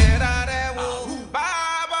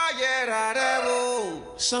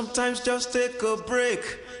 Sometimes just take a break,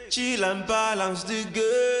 chill and balance the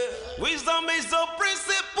game. Wisdom is the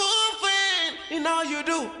principal thing in all you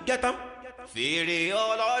do. Get them. Fèrè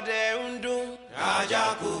ọlọ́dẹ ń dún, ajá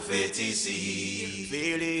kò fetí sí i.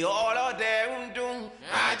 Fèrè ọlọ́dẹ ń dún,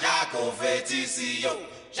 ajá kò fetí sí i.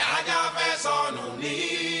 Ṣáájá fẹ́ sọnù ní.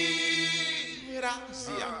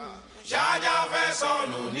 Ṣáájá fẹ́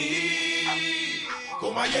sọnù ní. Kò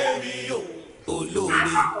má yé mi o.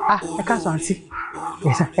 Olórí. Ẹ káàsán àǹtí.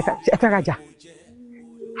 Ẹ fẹ́ rajà.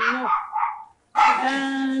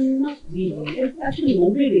 Not really. Actually, mo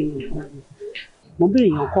béèrè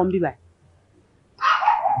èèyàn kan bí báyìí.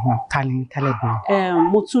 Ta ni tẹ́lẹ̀ bẹ̀rẹ̀?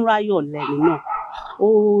 Mo tún ráyọ̀ lẹ́nu náà. Ó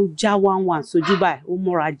já wá sójú báyìí, ó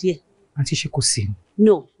múra díẹ̀. Àǹtí ṣe kò sí.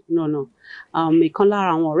 No. Ìkan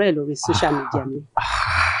lára àwọn ọ̀rẹ́ ẹ̀ lórí social media mi.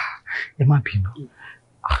 Ẹ má bínú.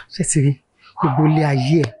 Ṣé ti rí gbogbo ilé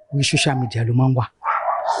ayé ẹ̀ orí social media ló máa ń wà?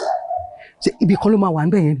 Ṣé ibi kan ló máa wà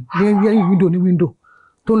níbẹ̀ yẹn lẹ́yìn window ní window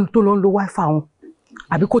tó lọ ń lo wifi wọn?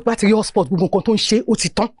 Àbí kó bá ti rí hotspot gbogbo nǹkan tó ń ṣe ó ti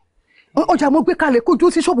tán? Ọjà mo gbé kalẹ̀ kó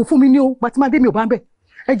dúró sí ṣọ́ọ̀bù fún mi ní o gbàtí máa dé mi ò bá ń bẹ̀.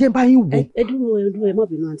 Ẹ jẹ́ bá yín wò. Ẹ dúró ẹ má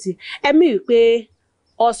bínú àǹtí. Ẹ mí pé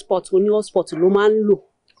hotspot ló máa ń lò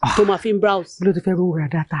tó máa fi ń browse. Bí ló ti fẹ́ rówó ra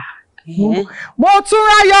data? Mo tún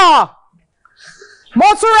ráyọ̀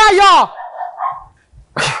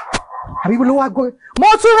àbí ló wá gbọ́ mo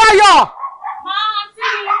tún ráyọ̀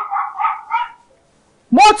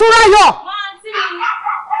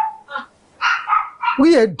wí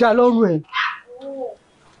ẹ̀ dá lọ́rùn ẹ̀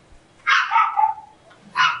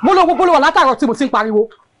gbólógbó wà látàrọ̀ tí mo ti ń pariwo.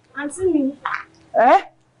 Àǹtí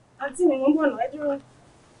mi wọ́n bọ̀ náà ẹ dúró.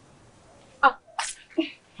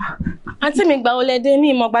 Àǹtí mi gba olè dé ní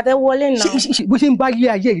ìmọ̀ gbàtẹ́ wọlé náà. Bó ṣe ń bá ilé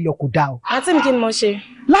ayé ìlọ kò dáa o. Àǹtí mi kí ni mo ṣe?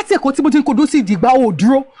 Láti Èkó tí mo ti ń kodó sí ìdìgbà ò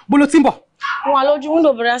dúró bó ló ti ń bọ̀. Mo wà lójú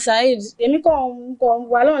window bọ̀dá Saheed. Èmi kàn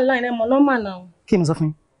wà online ẹ̀ mọ̀ nọ́mà náà. Kí ni mo sọ fún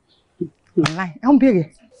yín? Online ẹ̀ ń béèrè.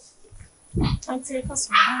 Àǹtí ẹ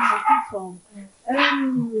kọ́sùn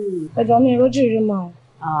ẹjọ́ mi ìrójú rí mọ́.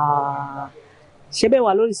 Ṣé bẹ́ẹ̀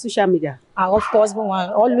wà lórí social media? Of course mo wà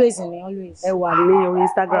always. Ẹ wà ní orí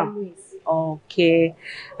Instagram? Always. Okay.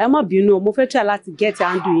 Ẹ má bínú, mo fẹ́ try láti get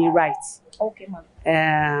handle yín right. Okay ma.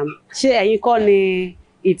 Ṣé ẹ̀yin kọ́ ni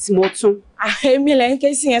ìtìmọ̀tún? Èmi lẹ́yìn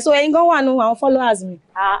ké sí yẹn, so ẹ̀yin gan wà nù àwọn followers mi.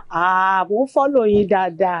 Mo follow yín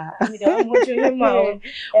dáadáa.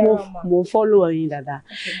 Mo follow yín dáadáa.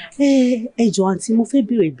 Ẹ jọ̀ọ́ àǹtí, mo fẹ́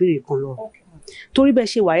béèrè ìbéèrè kan lọ. torí bẹ́ẹ̀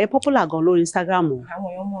ṣe wà yẹn popular gan lórí Instagram o. Àwọn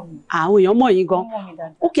èèyàn mọ̀ mí. Àwọn èèyàn mọ̀ yín gan.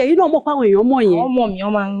 Okay, yín náà mọ̀ pé àwọn èèyàn mọ̀ yín. Wọ́n mọ̀ mí,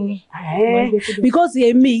 wọ́n máa ń rí. Because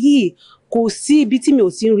èmi yìí kò sí ibi tí mi ò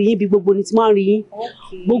ti ń rí yín bí gbogbo ni ti máa ń rí yín.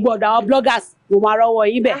 Gbogbo ọ̀dọ̀ àwọn bloggers mo máa rọ́wọ́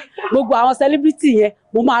yín bẹ̀. Gbogbo àwọn celebrity yẹn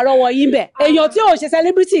mo máa rọ́wọ́ yín bẹ̀. Èèyàn tí ò ṣe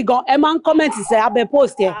celebrity gan ẹ máa ń comment sí abẹ́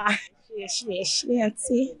post ẹ. Ẹ ṣé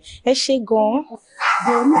àǹtí, ẹ ṣé gan.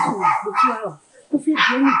 Bẹ́ẹ̀ ni kò mo fi bí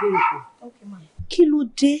ẹni bẹ̀rẹ̀ kan. Kí ló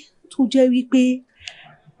dé tó jẹ́ wípé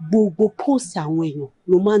gbogbo post àwọn èèyàn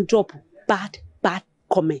ló máa ń drop bad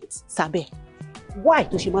comment sábẹ́? Why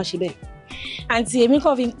tó ṣe máa ṣe bẹ́ẹ̀? Àǹtí èmi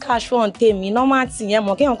kàn fi cash fund tèmi normal tí yẹn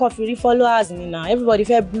mọ̀ kéèyàn kàn fi rí followers mi náà everybody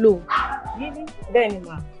fẹ́ blow. Bẹ́ẹ̀ ni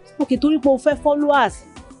mà. Okay, torí pé o fẹ́ followers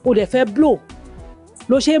o dẹ̀ fẹ́ blow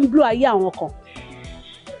ló ṣe ń blow ayé àwọn kan.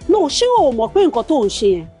 No, ṣé o mọ̀ pé nǹkan tó ń ṣe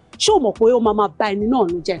yẹn ṣé o mọ̀ pé ó máa ba ẹni náà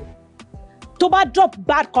nú jẹ́? Tó bá drop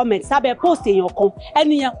bad comment sábẹ́ post èèyàn kan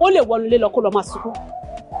ẹni yẹn ó lè wọnú ilé lọ kó lọ máa sunkún.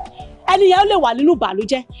 Ẹni yẹn ó lè wà nínú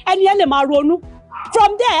ìbànújẹ́, ẹni yẹn lè máa ronú.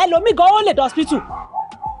 From there ẹlòmíì gan ó lè dé hospital.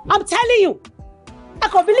 I'm telling you. I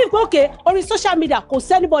can believe pé okay orí social media kò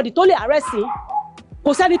sí anybody tó lè arrest yín.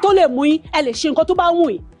 Kò sẹ́ni tó lè mú yín, ẹ lè ṣe nǹkan tó bá wù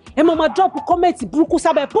yín. Ẹ máa drop comment burúkú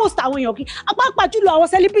sábẹ́ post àwọn èèyàn kí. Pàápàá jùlọ àwọn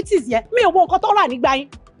celebrities yẹn mi ò mọ nǹkan tó rà nígbà yín.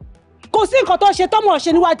 Kò sí nǹkan tó ṣe tọ́mọ̀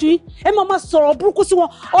ṣe níwájú yín. Ẹ máa sọ̀rọ̀ burúkú sí wọn.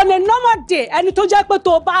 On a normal day ẹni tó jẹ́ pé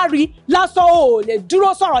tó bá rí lásán ò lè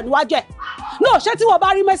dúró sọ̀rọ̀ níwájú ẹ̀. No, ṣé tí wọ́n bá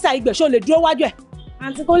rí Mẹ́sà Igbe ṣó lè dúró wájú ẹ̀?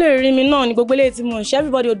 Àǹtí kó lè rí mi náà ní gbogbo eléyìí tí mo ń ṣe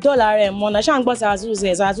everybody ò dọ́là rẹ̀ mọ̀ náà ṣáà ń gbọ́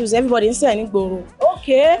sàtúnṣe everybody ń sẹ̀ ní gbòòrò.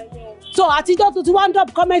 Okay. So àtijọ́ tó ti wá ń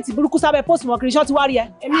drop comment burúkú sábẹ́ post wọn kiri ṣọ́ ti wá rí ẹ.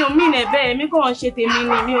 Èmi ò mí nẹ̀ bẹ́ẹ̀ èmi kàn ń ṣe tèmi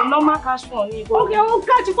ni mi ò normal cash fund ni. Okay, ó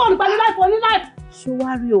catch phone pẹ̀lú life. Ṣé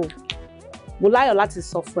wá rí o? Mo láyọ̀ láti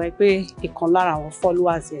sọ fún ẹ pé ìkan lára àwọn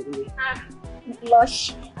followers ẹ̀ ni.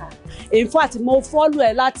 Lush. In fact, mo follow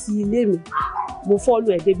ẹ láti ilé mi. Mo follow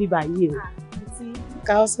ẹ débi báyìí o.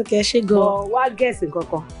 Ká ọsọ kẹ ṣe gan. Wá gẹ̀ẹ́sì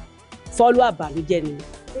kankan. Follow àbànújẹ́ ni.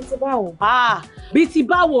 Bí ti báwo? Bí ti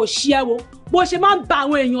báwo ṣí ẹ wo? Bó ṣe máa ń ba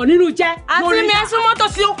àwọn èèyàn nínú jẹ́. Àǹtí mi ẹ sún mọ́tò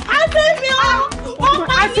sí o. Àǹtí mi o. Ó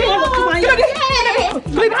pa mí o. Ọ̀rọ̀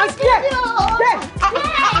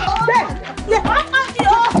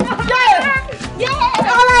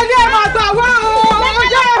ilé ẹ̀ máa gbà wá o.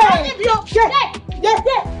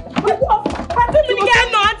 Àǹtí mi ní kẹ́ ẹ̀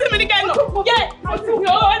nà. Àǹtí mi ní kẹ́ ẹ̀ nà. Àǹtí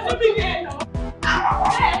mi ní ẹ̀ nà.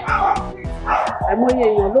 Àìmọye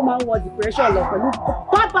èèyàn ló máa ń wọ depression lọ pẹ̀lú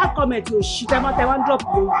bad comment òṣì tẹ́wọ́n ń drop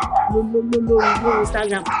lórí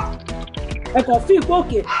Instagram. Ẹ kàn fi ìpò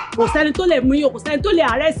òkè kò sẹ́ni tó lè mú yín o kò sẹ́ni tó lè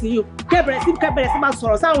arrest yín o kẹ́bẹ̀rẹ̀ sí máa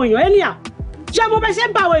sọ̀rọ̀ sáwọn èèyàn anyhow. Ṣé mo fẹ́ ṣe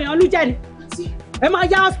ń bá àwọn èèyàn lú jẹ́ ni? Ẹ máa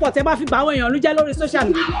yá hotspot ẹ máa fi bá àwọn èèyàn lú jẹ́ lórí social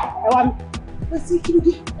media. Ẹ wá mi.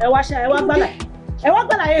 Ẹ wá gbálà. Ẹ wá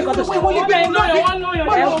gbálà yẹn nǹkan tó ṣe. Ẹ wá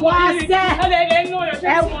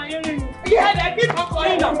sẹ́.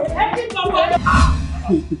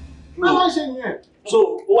 Má wá ṣe yẹn. So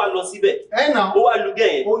ó wá lọ síbẹ̀. Ó wá lugẹ̀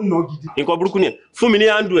yẹn. Ó nà gidi. Nǹkan burúkú ni ẹ̀. Fún mi ní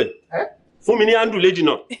handle ẹ̀. Fún mi ní handle léjì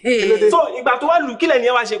náà. So ìgbà tó wá lù kílẹ̀ ni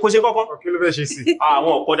ẹ wá ṣe kó ṣe kọ́kọ́. Kí ló fẹ́ ṣe sí?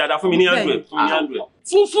 Àwọn ọ̀pọ̀ dáadáa fún mi ní handle ẹ̀. Fún mi ní handle ẹ̀.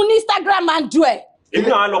 Fún ní Instagram handle ẹ̀. Èmi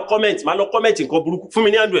náà máa lọ comment nǹkan burúkú fún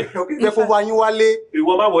mi ní handle ẹ̀. Ẹ fún wa yín wálé.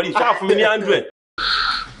 Ìwọ má wọrí ṣáà fún mi ní handle ẹ̀.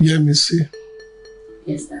 Yẹ́misí.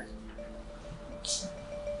 Yes, sir.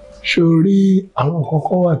 Ṣorí àwọn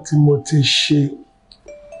kankan wà tí mo ti ṣe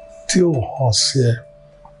tí ò hàn sí ẹ.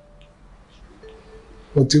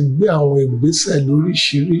 Mo ti gbé àwọn ìgbésẹ̀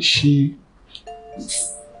lóríṣiríṣi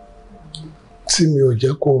tí mi ò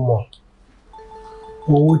jẹ́ kó mọ̀.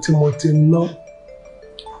 Owó tí mo ti ná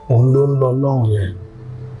òun ló ń lọ lọ́hùn yẹn.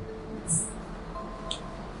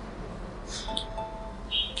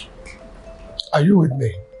 Are you with me?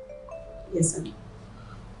 Yes, sir.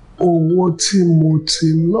 Owó tí mo ti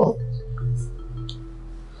ná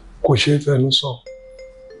kò ṣeé fẹnu sọ.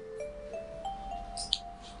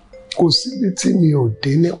 Kò síbi tí mi ò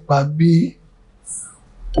dé nípa bí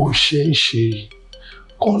ó ṣe ń ṣe yìí.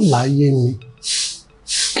 Kọ́ láyé mi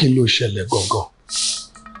kí ló ṣẹlẹ̀ gangan.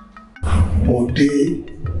 Mo dé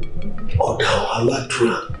ọ̀dọ̀ àwọn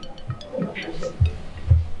aládùúrà.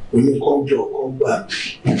 Oníkọ́jọ́ kan gbà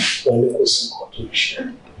wọn ní kò sí nǹkan tó ṣe.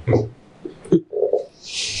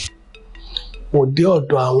 Mo dé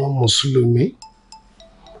ọ̀dọ̀ àwọn mùsùlùmí,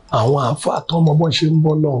 àwọn àáfàá tọ́mọ bọ́ ṣe ń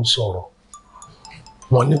bọ́ lọ́hùn sọ̀rọ̀,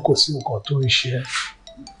 wọ́n ní kò sí nǹkan tó ń ṣe.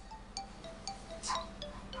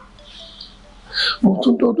 Mo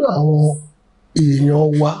tún dọ́dọ̀ àwọn èèyàn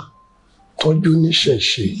wa tọ́jú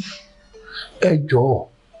níṣẹ̀ṣe. Ẹ jọ̀ọ́,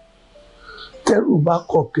 tẹ́rù bá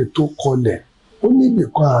kọ̀kẹ́ tó kọlẹ̀, ó níbì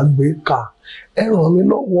kan àgbékà, ẹ ràn mí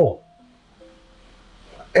lọ́wọ́.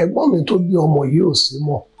 Ẹ̀gbọ́n mi tó bí ọmọ yìí ò sí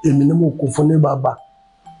mọ́, èmi ni mo kú fún ní bàbá.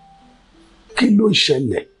 kí ló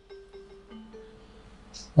ṣẹlẹ̀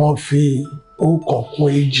wọ́n fi ọ̀kan kún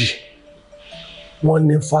èjì wọ́n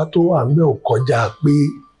ní ifá tó wà ńbẹ̀ ò kọjá pé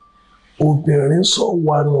obìnrin sọ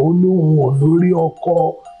wà nù olóhùn olórí ọkọ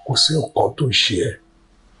kò sí nǹkan tó ṣe ẹ́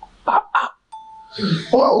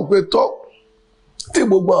wọ́n á wò pé tọ́ tí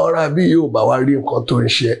gbogbo ọ̀rá bí yóò bá wá rí nǹkan tó ń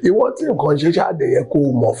ṣe ìwọ tí nǹkan ṣe ṣáàdé yẹ kó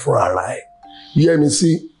o mọ̀ fún ara ẹ̀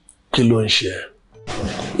Yẹ́misí kí ló ń ṣe ẹ́.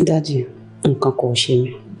 Daddy, nǹkan kò ṣe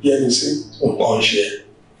mí. Yẹ́misí nǹkan ṣe ẹ́.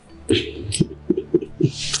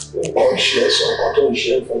 Nǹkan ṣe ẹ́ sọ nǹkan tó ń ṣe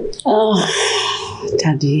ẹ́ fún mi.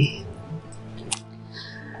 Daddy,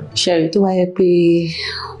 ṣẹ́rí tó wáyé pé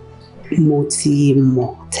mo ti mọ̀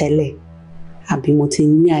tẹ́lẹ̀ àbí mo ti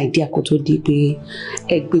ní àìdíà kó tó di pé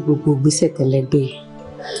ẹ gbé gbogbo ìgbésẹ̀ tẹ́lẹ̀ gbé.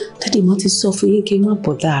 Daddy, mo ti sọ fún yín kí n má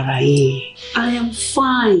bọ̀dá ara yín. I am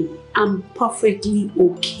fine. I'm perfectly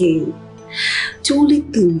okay. The only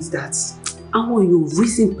thing is that àwọn èèyàn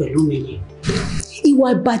reason pẹ̀lú mi ni. Ìwà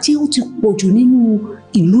ìbàjẹ́ ó ti pọ̀jù nínú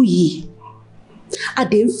ìlú yìí. A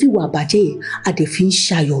dẹ̀ ń fìwà ìbàjẹ́ yẹn, a dẹ̀ fi ń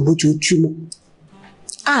ṣayọ̀ lójoojúmọ́.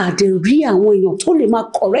 A dẹ̀ rí àwọn èèyàn tó lè máa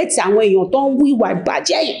correct àwọn èèyàn tó ń wú ìwà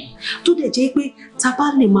ìbàjẹ́ yẹn. Tó dẹ̀ jẹ́ pé tá a bá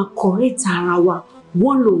lè máa correct ara wa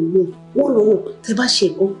wọ́n lọ́wọ́ tẹ́ bá ṣe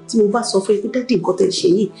nǹkan tí mo bá sọ fún yín pé dádì nǹkan tẹ́ ṣe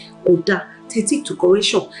yìí kò dáa tẹ́ take to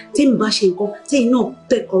correction tí mi bá ṣe nǹkan tẹ́yìn náà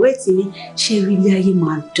tẹ́ correct mi ṣe rí ilé ayé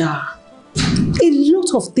máa dáa. A lot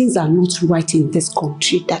of things are not right in this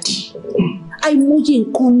country, Daddy. Àìmọye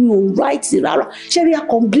nǹkan ni ò right rárá. Ṣé rí a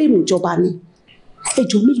kàn blame ìjọba ni?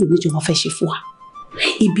 Ẹjọ́ mélòó ni ìjọba fẹ́ ṣe fún wa?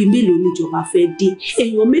 Ibi mélòó ni ìjọba fẹ́ dé?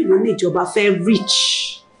 Èèyàn mélòó ni ìjọba fẹ́ reach?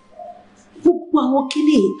 Gbogbo àwọn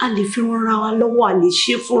kíní a lè fi ránra wa lọ́wọ́, a lè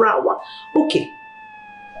ṣe fúnra wa. Ok,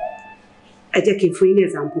 ẹ jẹ́ kí n fún yín ní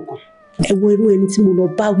example kan. Ẹ wo irú ẹni tí mo lọ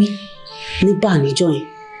bá wí ní báàníjọ́ yẹn.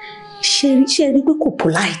 Ṣé rí pé kò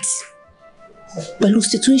polite? Pẹ̀lú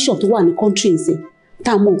situation tó wà ní country nsìn,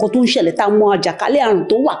 tá a mọ nǹkan tó ń ṣẹlẹ̀, tá a mọ àjàkálẹ̀ àrùn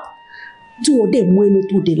tó wà, tí wọ́n dẹ̀ mú ẹni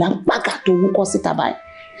tó dé lágbàgà tó wúkọ́ síta báyìí.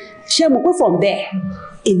 Ṣé mo pé from there,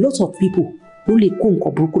 a lot of people ló lè kó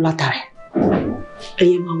nǹkan burúkú látara ẹ̀.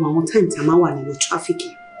 Ẹyẹ máa wọ àwọn time tí a máa wà nínú traffic,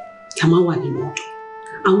 tí a máa wà nínú ọdún.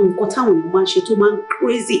 Àwọn nǹkan táwọn èèyàn máa ń ṣe tó máa ń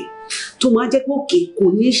crazy, tó máa jẹ́ pé òkè kò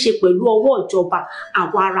ní í ṣe pẹ̀lú ọwọ́ ìjọba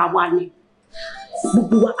àwa ara wa ni.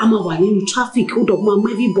 Gbogbo wa a máa wà nínú traffic, hold up máa mú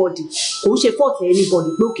everybody, kò ń ṣe fault anybody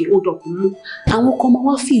pé òkè hold up mú. Àwọn kan máa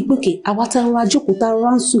wá fi ìgbókè àwa tá a rọra jókòó tá a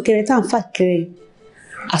rọra ń sún kẹrẹ tá à ń fà kẹrẹ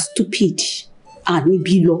a stupid, a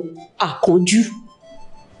níbi lọ, a kánjú.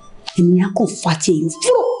 Ènìyàn kan fa ti èèyàn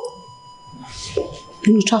fúrò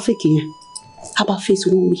nínú traffic yẹn, a bá face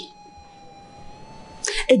one way.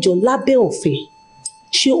 Ẹjọ́ lábẹ́ òfin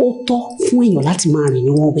ṣé ó tọ́ fún èèyàn láti máa rìn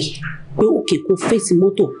ní one way pé òkè kò face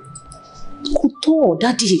mọ́tò? Kò tọ́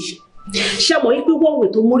Daddy. Ṣé mọ̀ wípé one way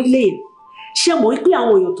tó mórí lẹ́yìn? Ṣé mọ̀ wípé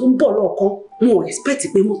àwọn èèyàn tó ń bọ̀ lọ́ọ̀kan wọn ò expect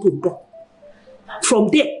pé mọ́tò ń bọ̀? From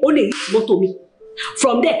there ó lè rí mọ́tò mi,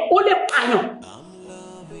 from there ó lè pààyàn.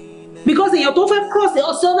 Because èèyàn tó fẹ́ cross the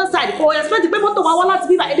other side kò expect pé mọ́tò wá wá láti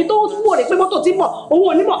bíbá ibi tó wò rè pé mọ́tò ti bọ̀ òun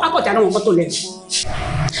ò ní mọ̀ akọ̀jà náà mọ́tò lẹ́nu.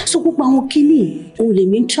 So gbogbo àwọn kíní òun lè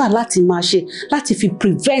mí ń try láti máa ṣe láti fi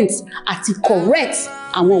prevent àti correct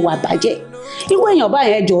àwọn ìwà ìbàjẹ́. Irú èèyàn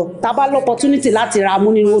báyẹn ẹjọ́ tá a bá l'opportunity láti ra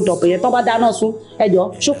mú nínú dọ̀pọ̀ yẹn tó bá dáná sun ẹjọ́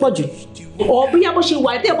ṣó pọ̀ jù. Ọ̀ bí bó ṣe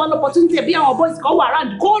wà ẹ̀ tẹ́ ẹ̀ bá l'opportunity bí àwọn boys kan wà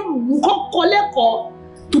around kó lù kó kọ́ lẹ́kọ̀ọ́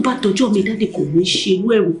tó bá dọjọ́ mi Daddy kò ní ṣe irú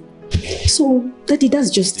ẹ̀rù. So Daddy, that's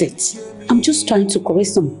just it. I'm just trying to correct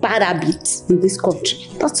some bad habits in this country.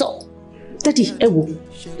 That's all. Daddy, ẹ wò,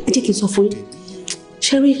 ẹ jẹ́ kí n sọ fún yín.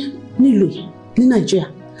 Ṣé rí nílùú yìí ní Nàìjíríà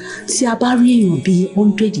tí a bá rí èèyàn bíi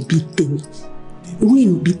 100 bíi tèmi, irú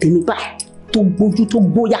èèyàn bíi tèmi báyìí tó gbójú tó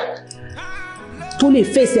gbóyà tó lè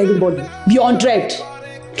face anybody bíi 100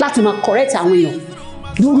 láti máa correct àwọn èèyàn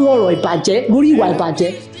lórí ọ̀rọ̀ ìbàjẹ́, lórí ìwà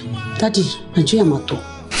ìbàjẹ́. Daddy, Nàìjíríà máa tó.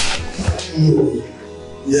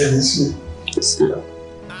 Yẹ́misí.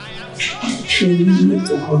 Ṣé ní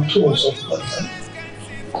ọkàn tó ń sọ pàtàkì?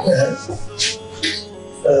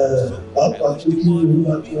 Pàápàá tó kí ní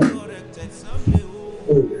ìgbà tó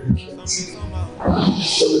ó lè rí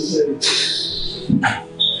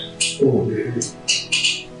kí ó lè rí.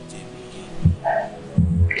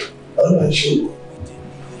 Ọ̀rọ̀ ìṣòro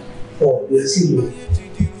ọ̀bẹ sílẹ̀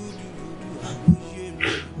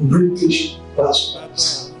British passport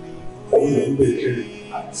ọ̀nà ìgbẹ́kẹ̀rẹ̀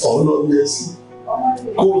ọ̀nà mẹ́sì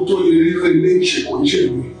kó tó lè rí ilé ìṣèkò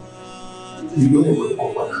ìṣèlú ìlú ìwé kan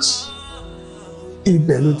padà sí.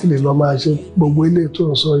 Ibẹ̀ ló ti lè lọ máa ṣe gbogbo ilé tó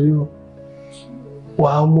ń sọ yìí o.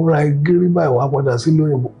 Wàá múra igírí báyìí wàá padà sí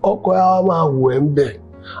lóyìnbó. Ọkọ ẹ á máa wò ẹ́ ń bẹ̀,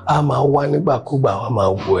 á máa wá nígbàkúgbà wàá máa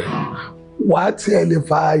wò ẹ́. Wàá tiẹ̀ lè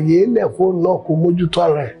fààyè lẹ̀ fóònù náà kó mójútó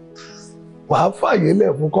ara ẹ̀. wàá fàyè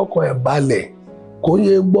lẹ̀ fún kọ́kọ́ ẹ̀ balẹ̀ kó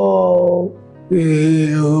yé gbọ́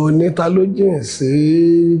oníta ló jìn sí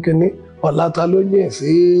kínní ọ̀làta ló jìn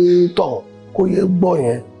sí tọ̀hún kó yé gbọ́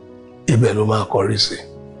yẹn ibẹ̀ ló máa kọrí sí.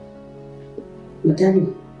 Daddy,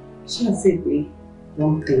 ṣé o fẹ́ pé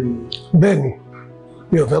wọ́n tẹ̀ mí? bẹ́ẹ̀ ni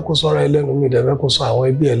mi ò fẹ́ kó sọ́ra ẹlẹ́nu mi dẹ̀ fẹ́ kó sọ àwọn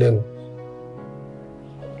ẹbí ẹlẹ́nu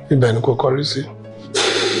ibẹ̀ ni kò kọrí sí.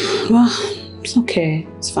 Well, it's okay.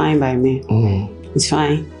 It's fine by me. It's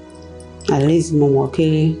fine. At least mo mọ̀ pé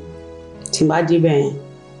tí n bá dé bẹ́ẹ̀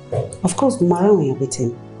of course mo máa ráwọn èèyàn bí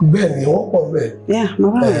tèmi. bẹ́ẹ̀ ni wọ́n pọ̀ bẹ́ẹ̀. Yeah, mo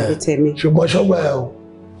ráwọn èèyàn bí tèmi. ṣùgbọ́n ṣọ́gbà ẹ̀ o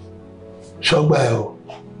ṣọ́gbà ẹ̀ o.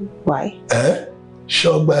 Why?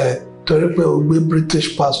 ṣọ́gbà ẹ̀ torí pé o gbé British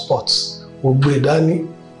passport o gbé dání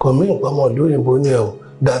kọ̀mí ìpamọ́ ọ̀dọ́ òyìnbó ni ẹ̀ o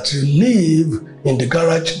that you live in the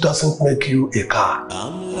garage doesn't make you a car.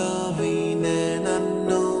 I'm loving and I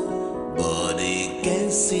know, but it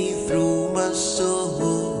can't see through my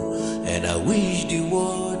soul, and I wish the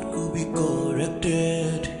word could be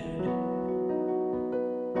corrected.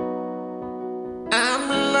 I'm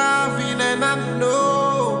loving and I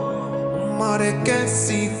know, but it can't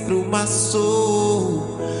see through my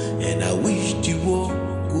soul, and I wish the word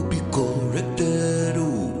could be corrected.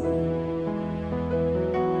 Oh.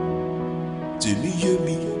 Tèmi yé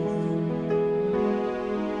mi,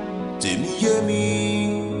 tèmi yé mi,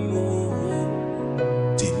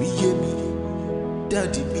 tèmi yé mi,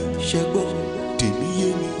 dáàdì mi ṣẹ́gbọ́n, tèmi yé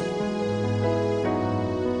mi,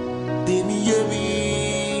 tèmi yé mi,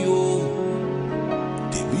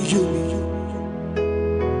 tèmi yé mi.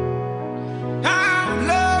 I'm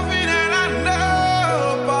loving and I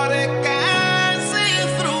know, but it can't see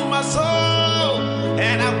through my soul,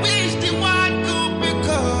 and I wish the one could be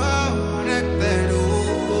corrected.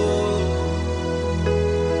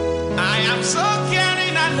 I am so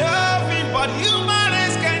caring and loving, but human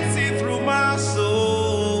eyes can't see through my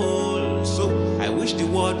soul. So I wish the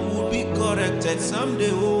word would be corrected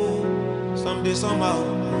someday. Oh, someday, somehow.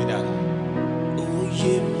 Oh,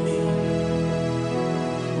 yeah, me.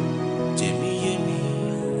 Tèmi yé mi.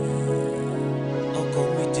 Ọkọ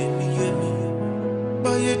mi tèmi yé mi.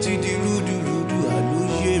 Báyé ti di rúdurùdu àló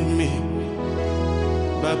yé mi.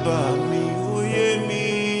 Bàbá mi.